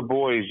just told the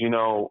boys,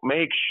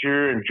 make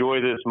sure,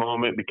 enjoy this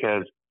moment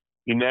because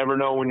you never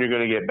know when you're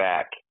going to get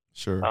back.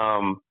 Sure.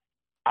 I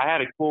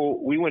had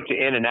we went to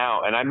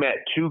In-N-Out and I met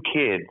two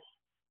kids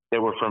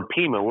that were from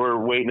Pima. We're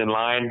waiting in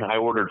line. I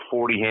ordered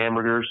 40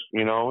 hamburgers,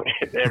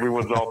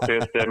 everyone's all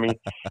pissed at me,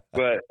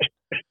 but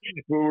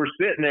we were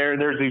sitting there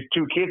and there's these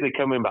two kids that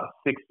come in about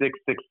 6'6",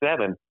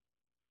 6'7",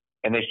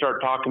 and they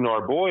start talking to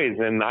our boys.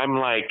 And I'm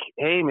like,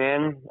 "Hey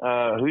man,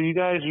 who you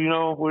guys,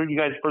 where are you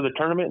guys for the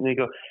tournament?" And they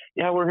go,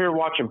 "Yeah, we're here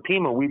watching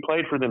Pima. We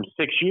played for them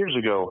 6 years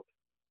ago."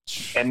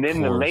 And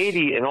then the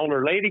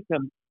older lady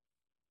comes,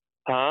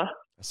 huh?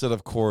 I said,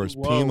 of course.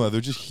 Whoa. Pima,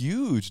 they're just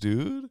huge,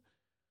 dude.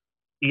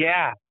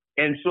 Yeah.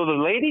 And so the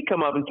lady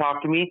come up and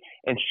talk to me,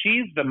 and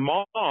she's the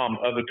mom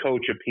of the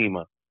coach of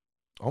Pima.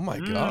 Oh my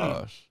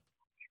gosh.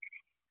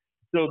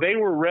 So they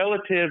were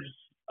relatives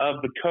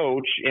of the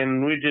coach,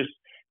 and we just,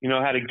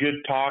 had a good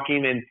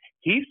talking. And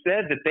he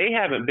said that they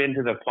haven't been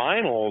to the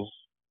finals.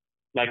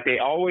 Like they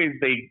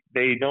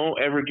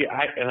don't ever get.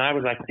 And I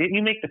was like, "Didn't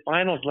you make the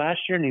finals last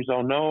year?" And he's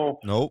all, "No.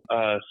 Nope.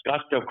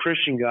 Scottsdale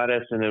Christian got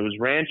us, and it was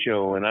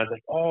Rancho." And I was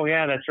like, "Oh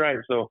yeah, that's right."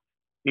 So,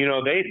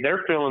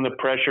 they're feeling the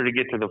pressure to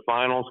get to the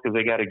finals because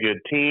they got a good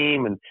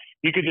team, and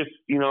you could just,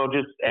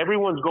 just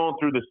everyone's going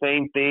through the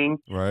same thing.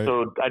 Right.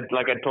 So, I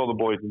told the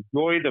boys,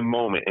 enjoy the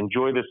moment,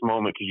 enjoy this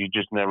moment because you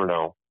just never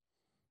know.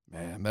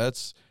 Man,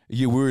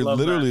 we're Love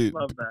literally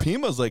that.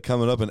 Pima's like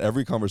coming up in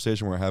every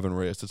conversation we're having,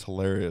 Reyes. It's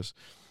hilarious.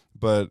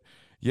 But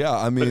yeah,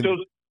 I mean,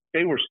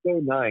 they were so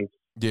nice.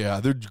 Yeah,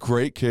 they're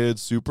great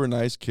kids, super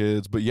nice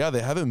kids, but yeah, they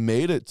haven't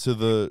made it to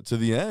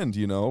the end,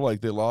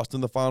 like they lost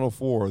in the Final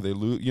Four. They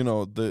lose,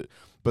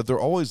 but they're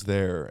always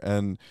there.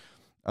 And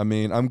I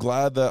mean, I'm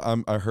glad that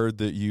I heard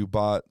that you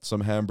bought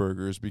some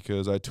hamburgers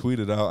because I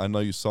tweeted out, I know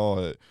you saw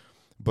it.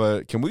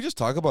 But can we just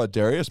talk about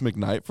Darius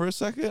McKnight for a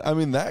second? I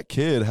mean, that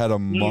kid had a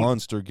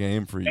monster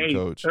game for you,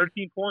 Coach.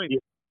 13 points.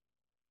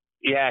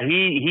 Yeah,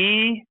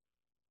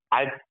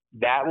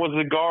 that was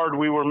the guard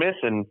we were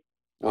missing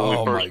when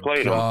we first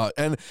played him.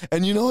 And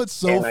it's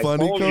so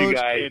funny, Coach. You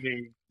guys,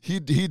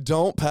 he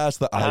don't pass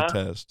the eye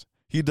test.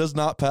 He does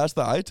not pass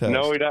the eye test.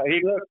 No, he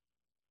doesn't.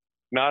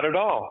 Not at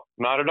all.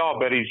 Not at all.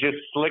 But he's just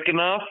slick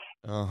enough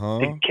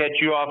to catch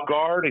you off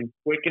guard and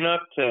quick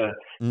enough to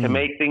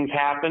make things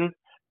happen.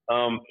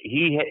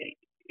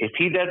 If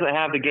he doesn't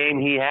have the game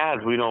he has,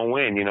 we don't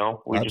win, We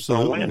Absolutely. just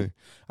don't win.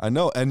 I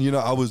know. And,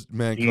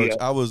 Coach,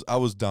 I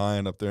was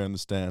dying up there in the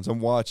stands. I'm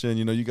watching,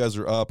 you guys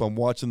are up. I'm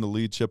watching the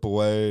lead chip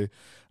away.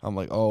 I'm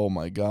like, oh,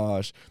 my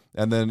gosh.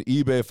 And then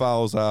eBay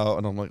fouls out,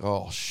 and I'm like,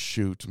 oh,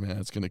 shoot, man.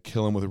 It's going to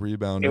kill him with a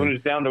rebound. It was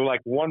down to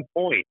like 1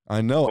 point. I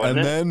know. And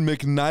then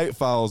McKnight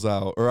fouls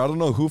out. Or I don't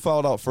know who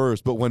fouled out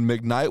first, but when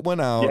McKnight went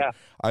out,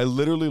 I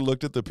literally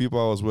looked at the people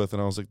I was with,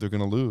 and I was like, they're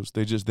going to lose.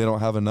 They don't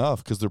have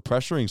enough because they're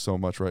pressuring so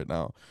much right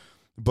now.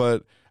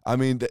 But, I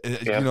mean,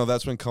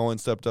 that's when Cohen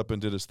stepped up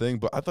and did his thing.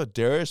 But I thought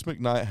Darius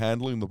McKnight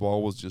handling the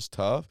ball was just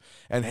tough.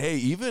 And, hey,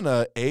 even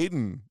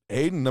Aiden,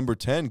 number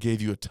 10, gave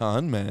you a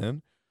ton,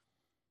 man.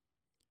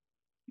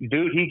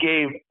 Dude, he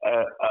gave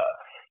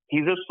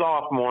he's a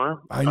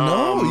sophomore. I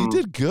know. He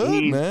did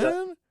good,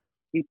 man.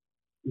 He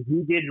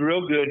did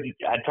real good.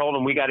 I told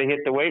him we got to hit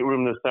the weight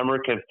room this summer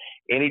because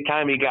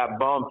anytime he got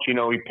bumped, he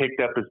picked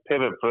up his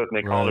pivot foot and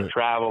they called it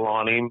travel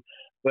on him.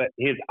 But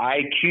his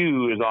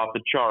IQ is off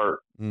the chart.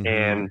 Mm-hmm.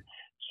 And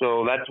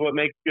so that's what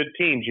makes good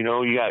teams. You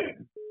got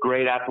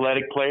great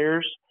athletic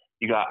players.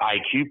 You got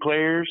IQ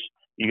players.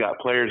 You got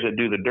players that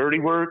do the dirty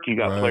work. You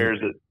got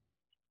players that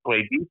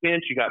play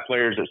defense. You got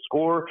players that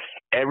score.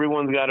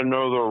 Everyone's got to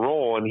know their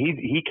role. And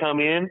he come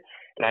in,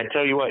 and I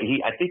tell you what,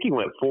 I think he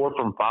went 4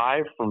 from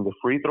 5 from the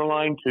free throw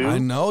line too. I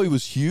know, he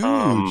was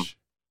huge.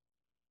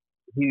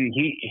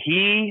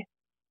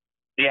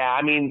 Yeah,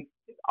 I mean,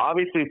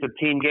 obviously it's a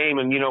team game,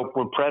 and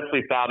when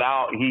Presley fouled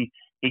out, he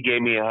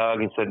gave me a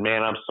hug and said,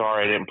 "Man, I'm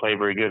sorry I didn't play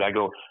very good." I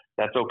go,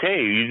 "That's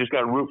okay. You just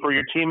got to root for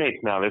your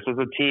teammates now. This is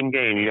a team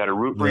game. You got to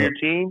root for your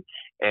team."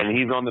 And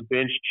he's on the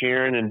bench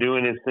cheering and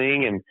doing his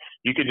thing, and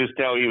you could just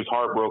tell he was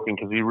heartbroken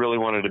because he really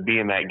wanted to be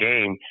in that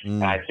game.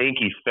 And I think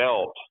he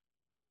felt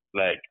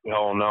like,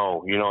 oh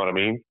no, you know what I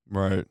mean?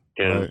 Right.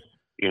 Because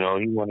he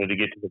wanted to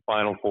get to the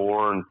Final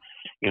Four, and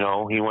he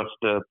wants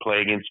to play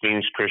against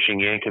Phoenix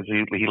Christian again because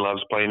he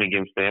loves playing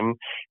against them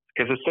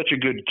because it's such a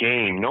good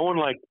game. No one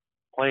likes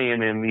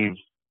playing in these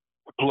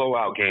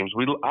blowout games.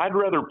 I'd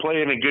rather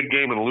play in a good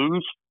game and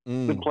lose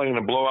than play in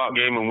a blowout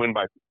game and win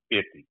by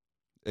 50.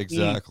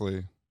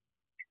 Exactly.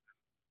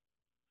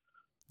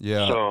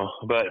 Yeah. So,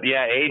 but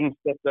yeah, Aiden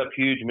stepped up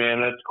huge,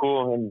 man. That's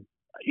cool. And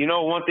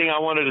one thing I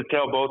wanted to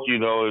tell both of you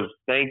though is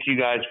thank you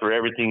guys for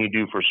everything you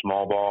do for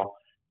small ball.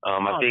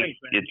 I think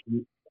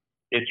thanks,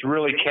 it's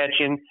really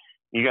catching.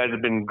 You guys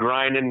have been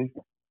grinding,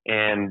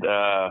 and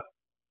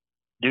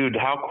dude,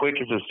 how quick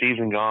is the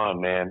season gone,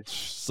 man?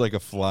 It's like a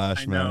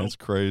flash, I man. know. It's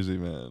crazy,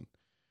 man.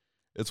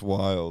 It's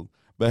wild.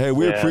 But hey,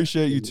 we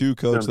appreciate you too,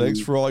 Coach. Thanks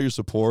for all your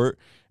support.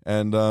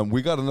 And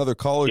we got another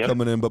caller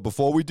coming in. But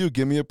before we do,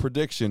 give me a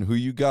prediction. Who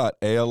you got,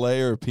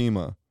 ALA or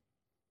Pima?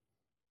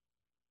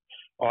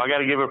 Oh, I got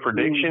to give a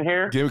prediction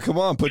here? Come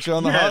on, put you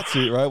on the hot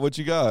seat, right? What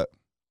you got?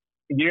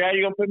 Yeah,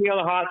 you're going to put me on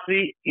the hot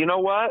seat. You know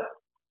what?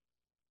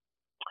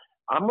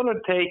 I'm going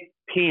to take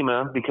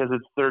Pima because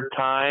it's their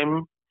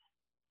time.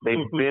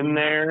 They've been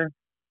there.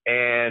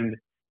 And,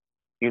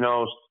 you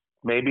know,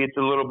 maybe it's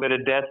a little bit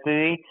of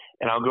destiny.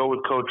 And I'll go with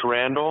Coach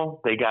Randall.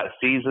 They got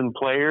seasoned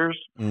players.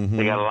 Mm-hmm.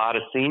 They got a lot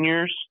of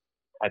seniors.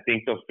 I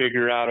think they'll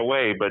figure out a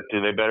way. But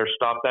they better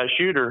stop that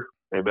shooter.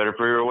 They better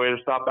figure a way to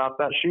stop out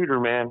that shooter,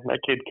 man. That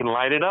kid can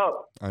light it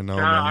up. I know,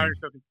 John man.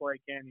 Ironshell can play,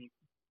 can he?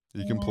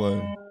 He can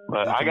play.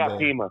 But I got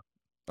Pima.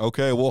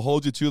 Okay, we'll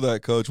hold you to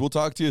that, Coach. We'll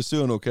talk to you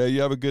soon, okay?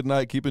 You have a good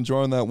night. Keep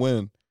enjoying that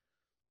win.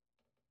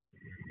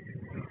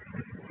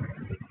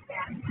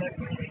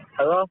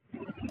 Hello?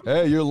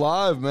 Hey, you're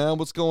live, man.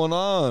 What's going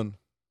on?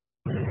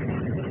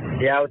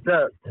 Yeah, what's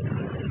up?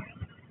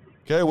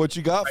 Okay, what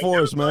you got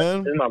for us,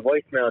 man? This is my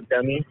voicemail,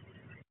 dummy.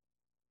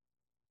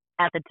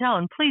 At the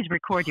tone, please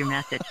record your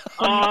message.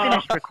 When you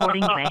finish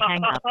recording, you may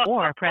hang up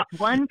or press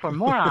 1 for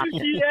more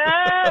options.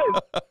 Yes!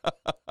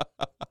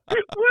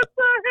 What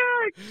the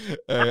heck?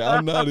 Hey,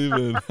 I'm not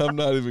even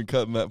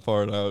cutting that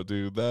part out,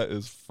 dude. That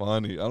is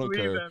funny. I don't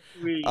care.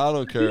 I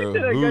don't care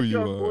who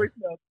you are.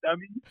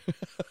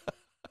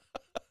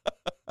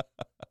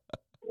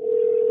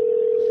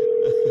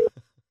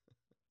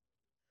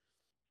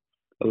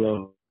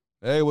 Hello.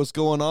 Hey, what's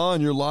going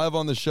on? You're live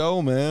on the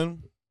show,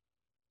 man.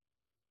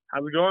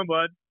 How's it going,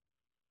 bud?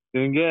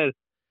 Doing good.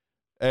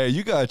 Hey,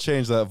 you gotta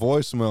change that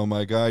voicemail,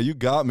 my guy. You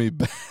got me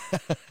bad.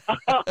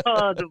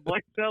 The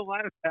voicemail,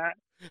 my bad.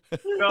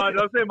 No,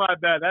 don't say my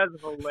bad. That's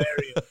hilarious.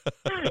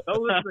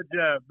 Don't listen to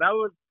Jeff. That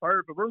was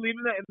perfect. We're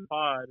leaving that in the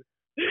pod.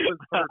 It was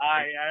perfect.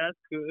 Yeah, that's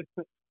good.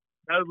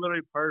 That was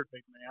literally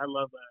perfect, man. I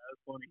love that.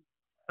 That's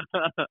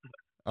funny.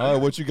 All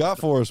right, what you got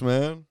for us,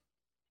 man?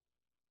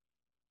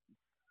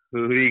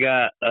 Who do you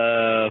got?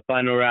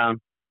 Final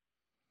round.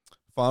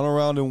 Final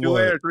round in 2A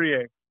what? or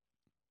 3A?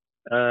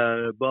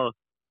 Both.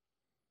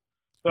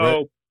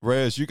 So,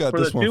 Reyes, you got for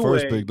this the one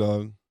first, 2A, big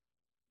dog.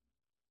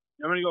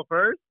 I'm gonna go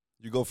first.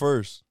 You go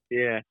first.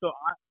 Yeah. So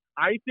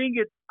I think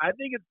it's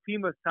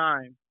Pima's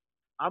time.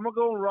 I'm gonna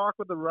go and rock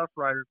with the Rough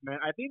Riders, man.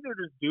 I think they're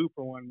just due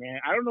for one, man.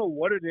 I don't know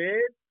what it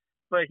is,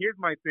 but here's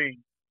my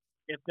thing: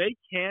 if they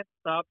can't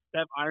stop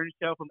Steph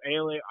Ironshell from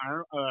ALA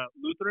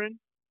Lutheran,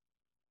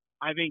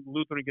 I think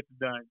Lutheran gets it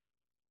done.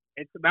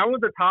 That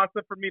one's a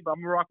toss-up for me, but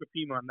I'm gonna rock with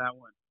Pima on that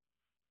one.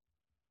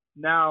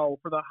 Now,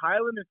 for the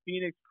Highland and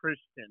Phoenix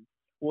Christian,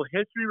 will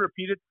history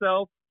repeat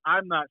itself?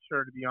 I'm not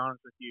sure, to be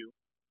honest with you.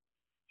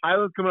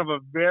 Highland's coming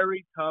off a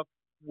very tough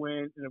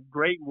win and a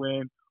great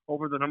win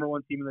over the number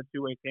one team in the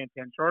 2A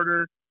Santan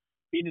Charter.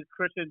 Phoenix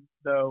Christian,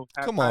 though,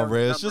 has Come on, Highland's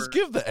Reyes. number Just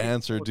give the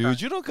answer, multiple dude.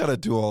 times. You don't gotta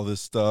do all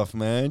this stuff,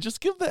 man. Just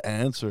give the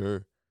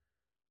answer.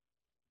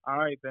 All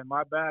right, then.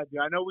 My bad, dude.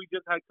 I know we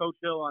just had Coach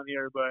Hill on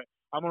here, but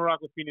I'm going to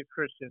rock with Phoenix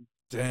Christian.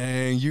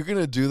 Dang, you're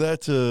gonna do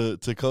that to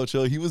Coach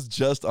Hill? He was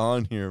just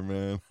on here,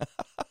 man.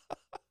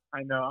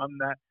 I know.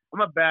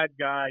 I'm a bad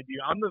guy, dude.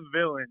 I'm the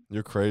villain.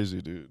 You're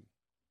crazy, dude.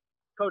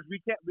 Coach,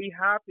 we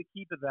have to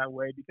keep it that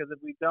way because if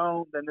we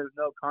don't, then there's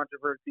no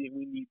controversy and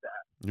we need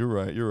that. You're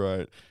right. You're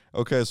right.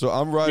 Okay, so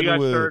I'm We riding got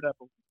with third up.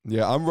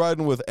 I'm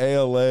riding with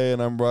ALA,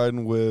 and I'm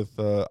riding with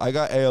I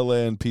got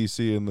ALA and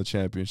PC in the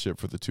championship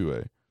for the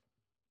 2A.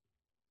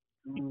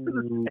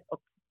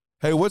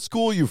 Hey, what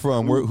school are you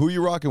from? Who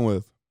you rocking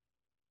with?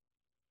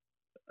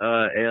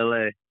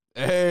 ALA.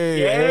 Hey,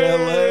 Yay!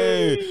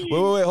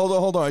 ALA. Wait,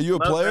 hold on. Are you a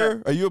Love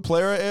player? Are you a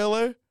player at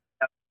ALA?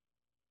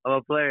 I'm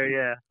a player,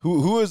 yeah.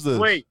 Who is this?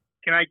 Wait,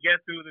 can I guess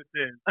who this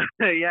is?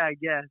 Yeah, I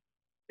guess.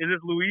 Is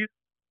this Luis?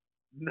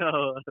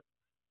 No.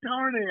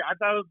 Darn it. I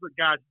thought it was the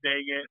gosh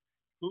dang it.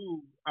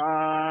 Who?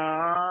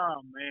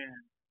 Oh, man.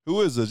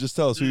 Who is this? Just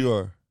tell us who you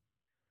are.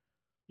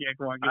 Yeah,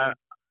 go on. Give it.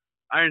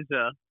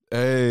 Ironshell.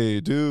 Hey,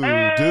 dude,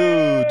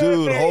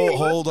 Hey,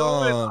 hold what's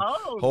going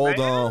on.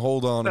 man?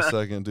 Hold on a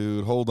second,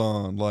 dude. Hold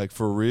on. Like,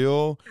 for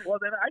real? Well,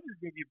 then I just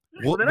gave you.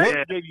 What- I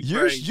just gave you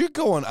praise. You're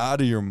going out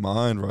of your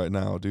mind right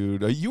now,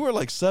 dude. You were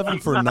like 7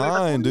 for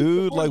 9,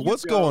 dude. Like,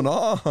 what's going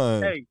on?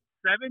 Hey,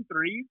 7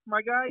 threes,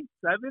 my guy?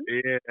 7?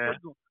 Yeah.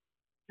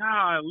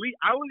 Golly,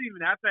 I wasn't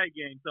even at that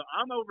game. So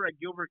I'm over at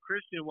Gilbert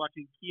Christian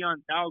watching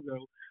Keon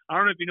Talgo. I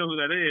don't know if you know who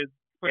that is.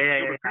 But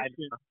Yeah.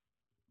 Christian.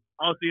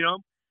 Oh, see him?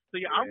 So,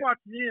 yeah, I'm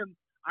watching him.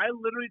 I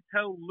literally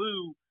tell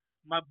Lou,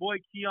 my boy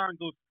Keon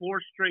goes 4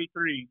 straight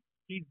threes.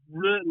 He's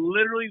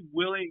literally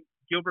willing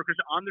Gilbert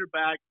Christian on their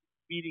back,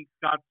 beating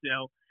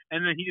Scottsdale.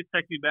 And then he just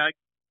texts me back,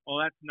 oh,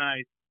 that's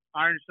nice.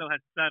 Ironshell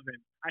has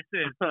 7. I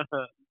said,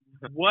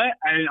 what?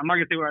 I'm not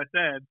going to say what I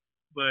said,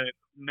 but,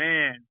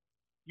 man,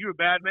 you're a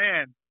bad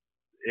man.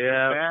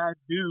 Yeah. Bad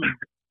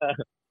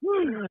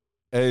dude.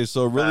 Hey,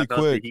 so really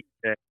quick,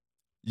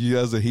 You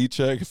guys a heat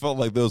check? It felt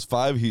like there was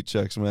 5 heat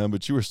checks, man,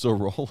 but you were still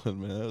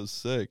rolling, man. That was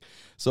sick.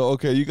 So,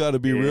 okay, you got to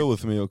be real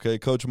with me, okay?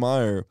 Coach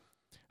Meyer,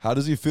 how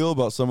does he feel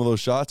about some of those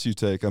shots you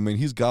take? I mean,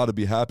 he's got to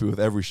be happy with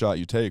every shot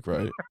you take,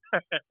 right?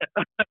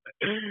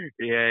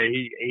 Yeah,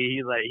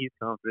 he's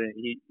confident.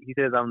 He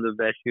says I'm the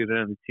best shooter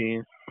on the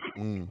team.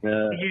 You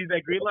use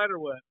that green light or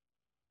what?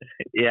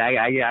 Yeah,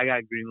 I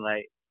got green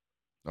light.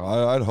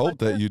 I'd hope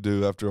that you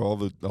do after all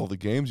the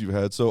games you've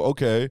had. So,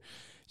 okay,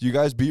 you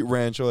guys beat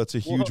Rancho. That's a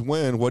huge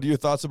win. What are your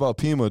thoughts about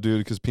Pima, dude?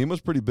 Because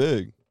Pima's pretty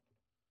big.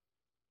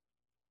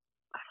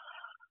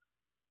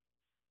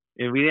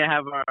 And we didn't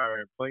have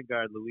our point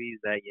guard Luis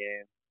that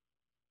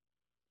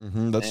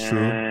game. That's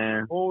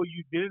true. Oh,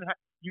 you didn't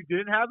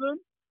have him?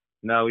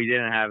 No, we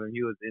didn't have him.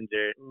 He was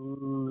injured.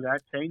 Ooh,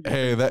 that changes.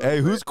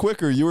 Hey, who's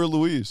quicker, you or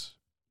Luis?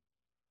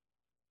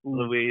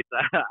 Luis,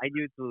 I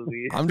give it to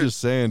Luis. I'm just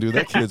saying, dude,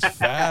 that kid's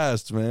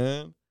fast,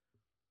 man.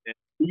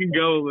 You can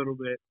go a little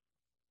bit.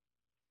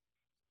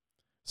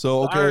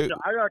 So, okay.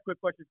 I got a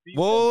quick question for you.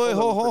 Whoa, wait,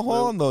 hold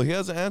on, though. He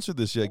hasn't answered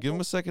this yet. Give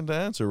him a second to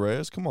answer,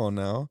 Reyes. Come on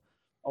now.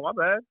 Oh, my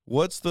bad.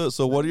 What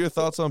are your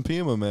thoughts on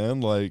Pima,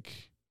 man?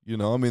 Like,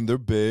 I mean, they're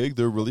big.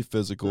 They're really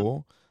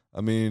physical. I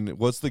mean,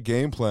 what's the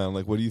game plan?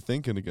 Like, what are you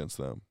thinking against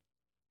them?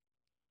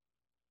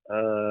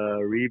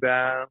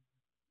 Rebound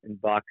and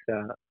box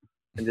out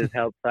and just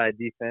help side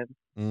defense.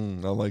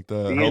 I like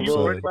that. Are you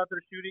worried about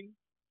their shooting?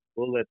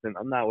 We'll let them.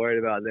 I'm not worried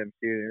about them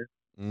shooting.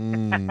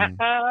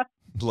 I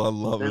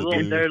love it,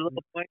 dude. Their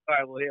little point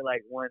guard will hit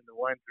like 1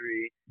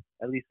 3,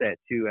 at least at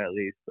 2 at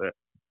least. But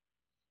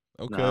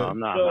okay, no, I'm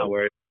not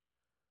worried.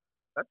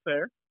 That's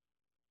fair.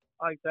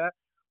 I like that.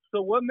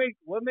 So what makes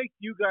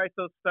you guys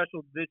so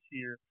special this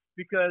year?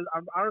 Because I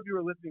don't know if you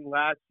were listening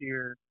last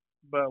year,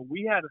 but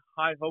we had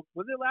high hopes.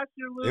 Was it last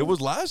year, Lou? It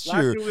was last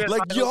year.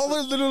 Like, y'all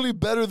are literally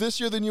better this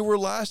year than you were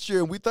last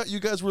year, and we thought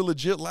you guys were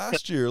legit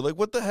last year. Like,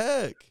 what the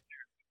heck?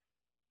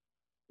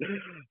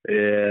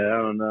 Yeah, I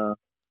don't know.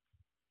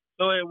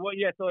 So what?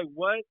 Yeah. So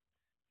what?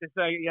 It's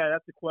like, yeah,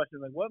 that's the question.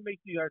 Like, what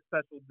makes you guys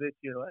special this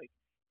year? Like,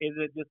 is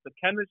it just the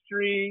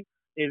chemistry?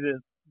 Is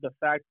it the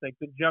fact, like,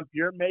 the jump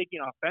you're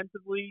making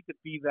offensively to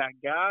be that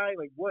guy?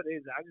 Like, what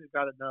is it? I just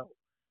gotta know.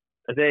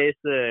 I say it's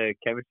the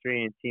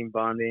chemistry and team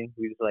bonding.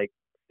 We just like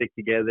stick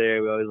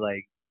together. We always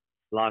like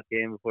lock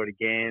in before the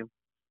game,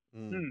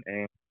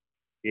 and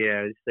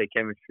yeah, just like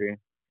chemistry.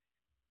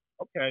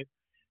 Okay,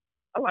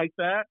 I like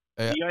that.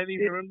 You got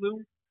anything to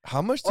Lou?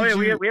 How much did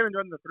we haven't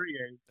done the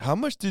 3A. How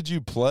much did you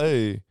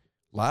play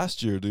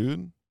last year,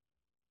 dude?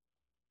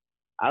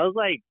 I was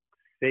like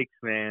 6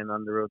 man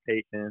on the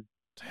rotation.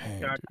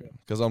 Dang,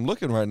 because I'm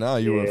looking right now.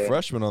 You were a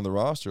freshman on the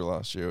roster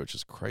last year, which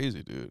is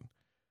crazy, dude.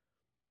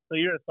 So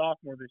you're a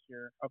sophomore this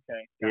year.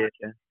 Okay. Gotcha.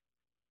 Yeah.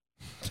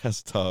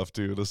 That's tough,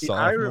 dude. A sophomore.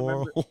 I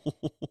remember.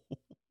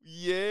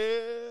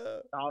 Yeah.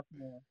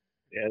 Sophomore.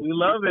 Yeah. We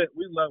love it.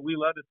 We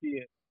love to see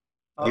it.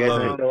 You guys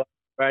want to go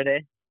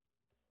Friday?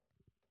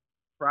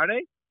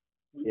 Friday?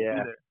 We'll be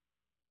there.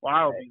 Well,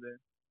 I'll be there.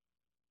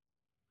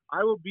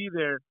 I will be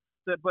there.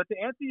 But to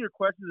answer your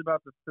questions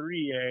about the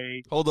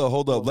 3A.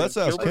 Hold up. Let's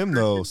ask him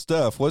though.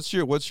 Steph, what's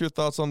your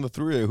thoughts on the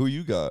 3A? Who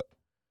you got?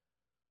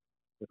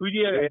 Who do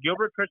you have?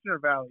 Gilbert Christian or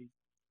Valley?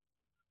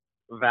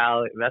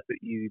 Valley. That's an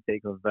easy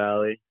take on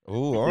Valley.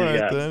 Oh, all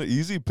right then.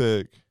 Easy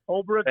pick.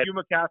 Holbrook,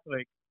 Yuma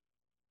Catholic.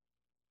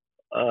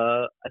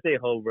 I say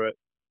Holbrook.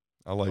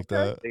 I like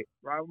that.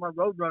 Right with my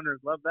Roadrunners.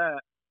 Love that.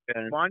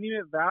 Yeah.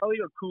 Monument Valley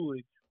or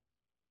Coolidge?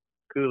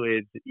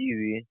 Coolidge.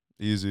 Easy.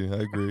 Easy. I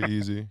agree.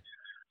 Easy.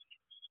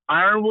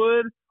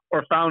 Ironwood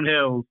or Fountain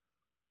Hills?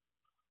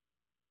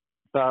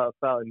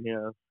 Fountain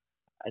Hills.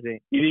 I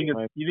think. You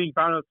think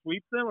Fountain Hills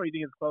sweeps them, or you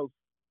think it's close?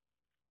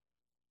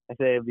 I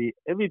say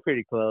it'd be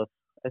pretty close.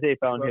 I say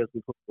Fountain Hills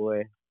will put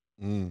away.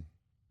 So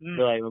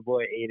like my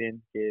boy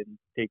Aiden can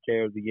take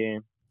care of the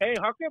game. Hey,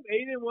 how come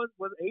Aiden was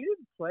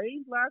Aiden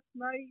playing last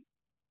night?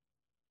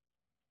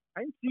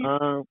 I didn't see.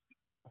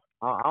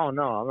 I don't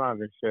know. I'm not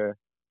even sure.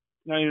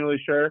 Not even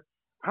really sure.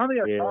 I don't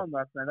think I saw him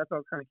last night. That's why I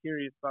was kind of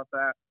curious about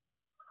that.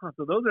 Huh,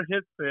 so those are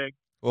his picks.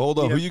 Well, hold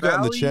on. Who you got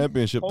in the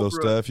championship though,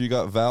 Steph? You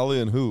got Valley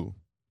and who?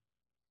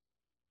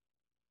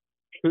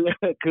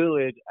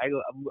 Coolidge.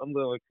 I'm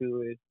going with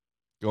Coolidge.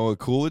 Going with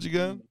Coolidge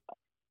again?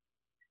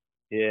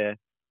 Yeah.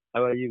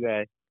 How about you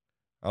guys?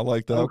 I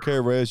like that. Okay,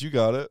 Reyes, you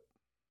got it.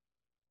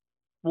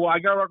 Well, I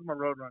got to rock with my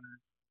Roadrunners.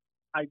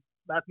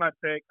 That's my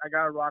pick. I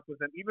got to rock with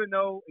them, even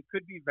though it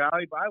could be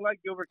Valley, but I like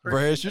Gilbert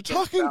Christian. Reyes, you're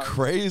talking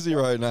crazy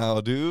right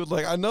now, dude.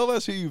 Like, I know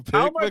that's who you picked,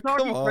 How am I but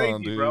talking come crazy,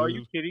 on, dude. bro? Are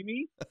you kidding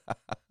me?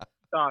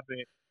 Stop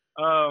it.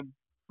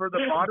 For the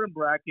bottom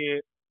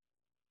bracket,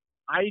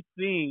 I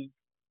think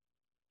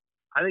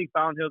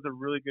Fountain Hills has a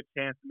really good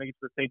chance to make it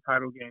to the state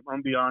title game. I'm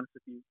gonna be honest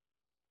with you,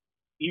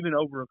 even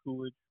over a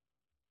Coolidge.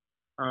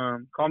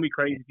 Call me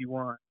crazy if you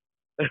want.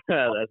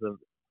 That's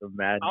a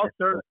madness.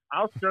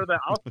 I'll stir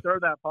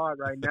that pot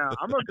right now.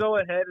 I'm gonna go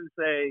ahead and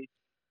say,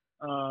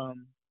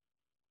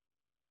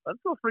 let's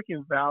go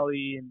freaking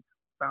Valley and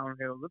Fountain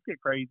Hills. Let's get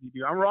crazy,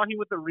 dude. I'm rocking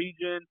with the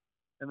region,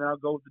 and then I'll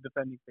go with the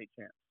defending state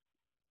champ.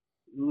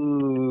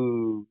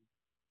 Ooh.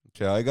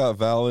 Okay, I got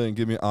Valiant.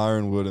 Give me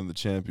Ironwood in the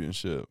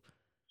championship.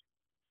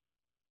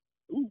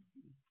 Ooh.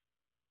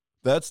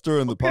 That's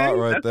stirring the Okay, pot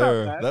right that's not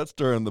there. bad. That's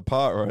stirring the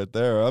pot right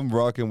there. I'm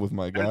rocking with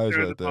my guys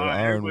stirring right the there. pot.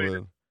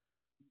 Ironwood.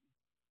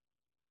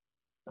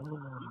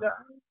 Yeah.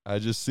 I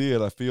just see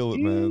it. I feel it,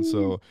 man.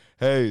 So,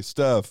 hey,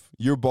 Steph,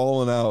 you're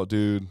balling out,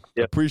 dude.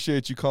 Yep.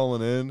 Appreciate you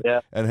calling in.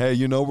 Yeah. And, hey,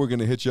 you know we're going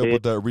to hit you up Yeah.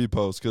 with that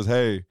repost because,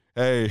 hey,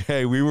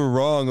 we were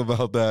wrong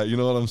about that. You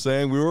know what I'm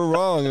saying? We were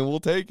wrong, and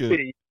we'll take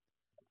it.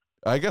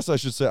 I guess I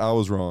should say I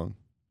was wrong.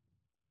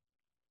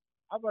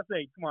 I was about to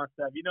say, come on,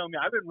 Steph. You know me.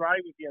 I've been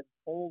riding with you this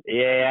whole.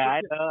 Yeah,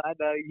 I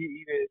know.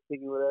 You been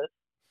sticking with us.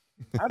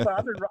 I was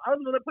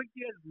gonna put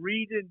you as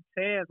Region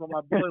 10 while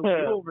my boy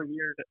Will over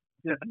here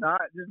just not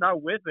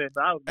with it.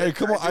 But Hey,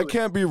 come on. I do it.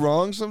 can't be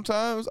wrong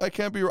sometimes. I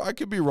could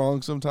be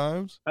wrong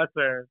sometimes. That's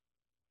fair.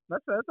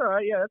 That's all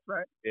right. Yeah, that's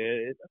right. Yeah,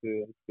 it's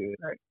good. It's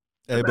good.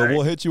 Hey, but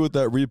we'll hit you with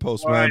that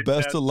repost, All man. right,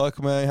 Best Steph. of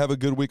luck, man. Have a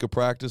good week of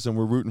practice, and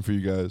we're rooting for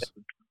you guys.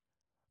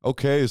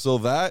 Okay, so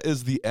that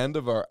is the end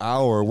of our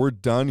hour. We're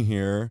done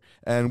here,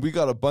 and we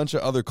got a bunch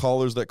of other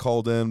callers that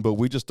called in, but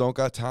we just don't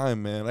got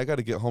time, man. I got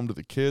to get home to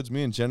the kids.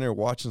 Me and Jenny are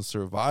watching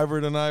Survivor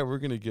tonight.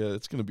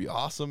 It's gonna be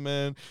awesome,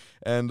 man.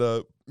 And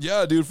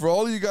yeah, dude, for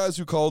all of you guys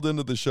who called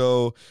into the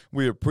show,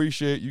 we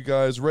appreciate you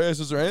guys. Reyes,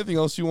 is there anything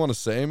else you want to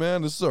say,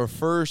 man? This is our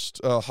first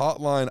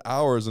hotline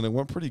hours, and it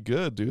went pretty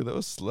good, dude. That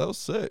was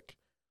sick.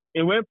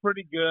 It went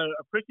pretty good.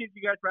 Appreciate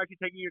you guys for actually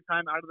taking your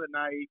time out of the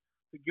night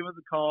to give us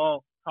a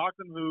call, talk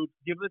some hoops,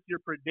 give us your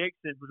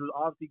predictions, which was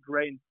obviously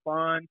great and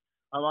fun.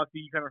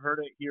 Obviously, you kind of heard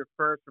it here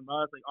first from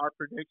us, like our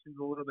predictions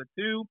a little bit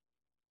too.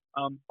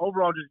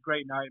 Overall, just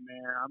great night,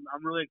 man.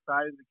 I'm really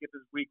excited to get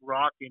this week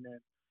rocking,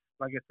 and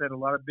like I said, a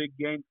lot of big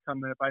games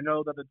coming up. I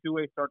know that the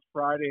 2A starts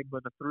Friday,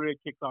 but the 3A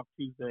kicks off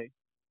Tuesday.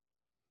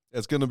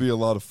 It's going to be a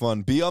lot of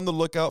fun. Be on the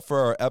lookout for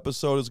our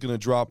episode. It's going to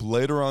drop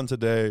later on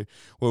today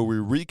where we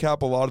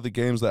recap a lot of the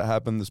games that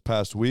happened this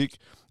past week.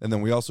 And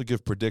then we also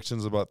give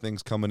predictions about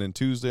things coming in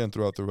Tuesday and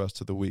throughout the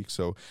rest of the week.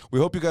 So we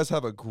hope you guys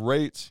have a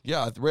great,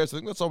 Reyes, I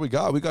think that's all we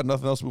got. We got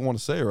nothing else we want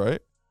to say, right?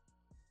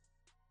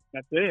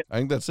 That's it. I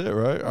think that's it,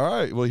 right? All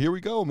right. Well, here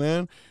we go,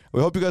 man.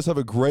 We hope you guys have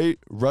a great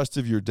rest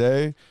of your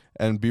day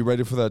and be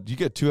ready for that. You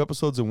get 2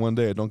 episodes in one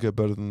day. Don't get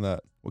better than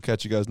that. We'll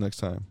catch you guys next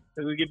time.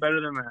 It will get better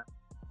than that.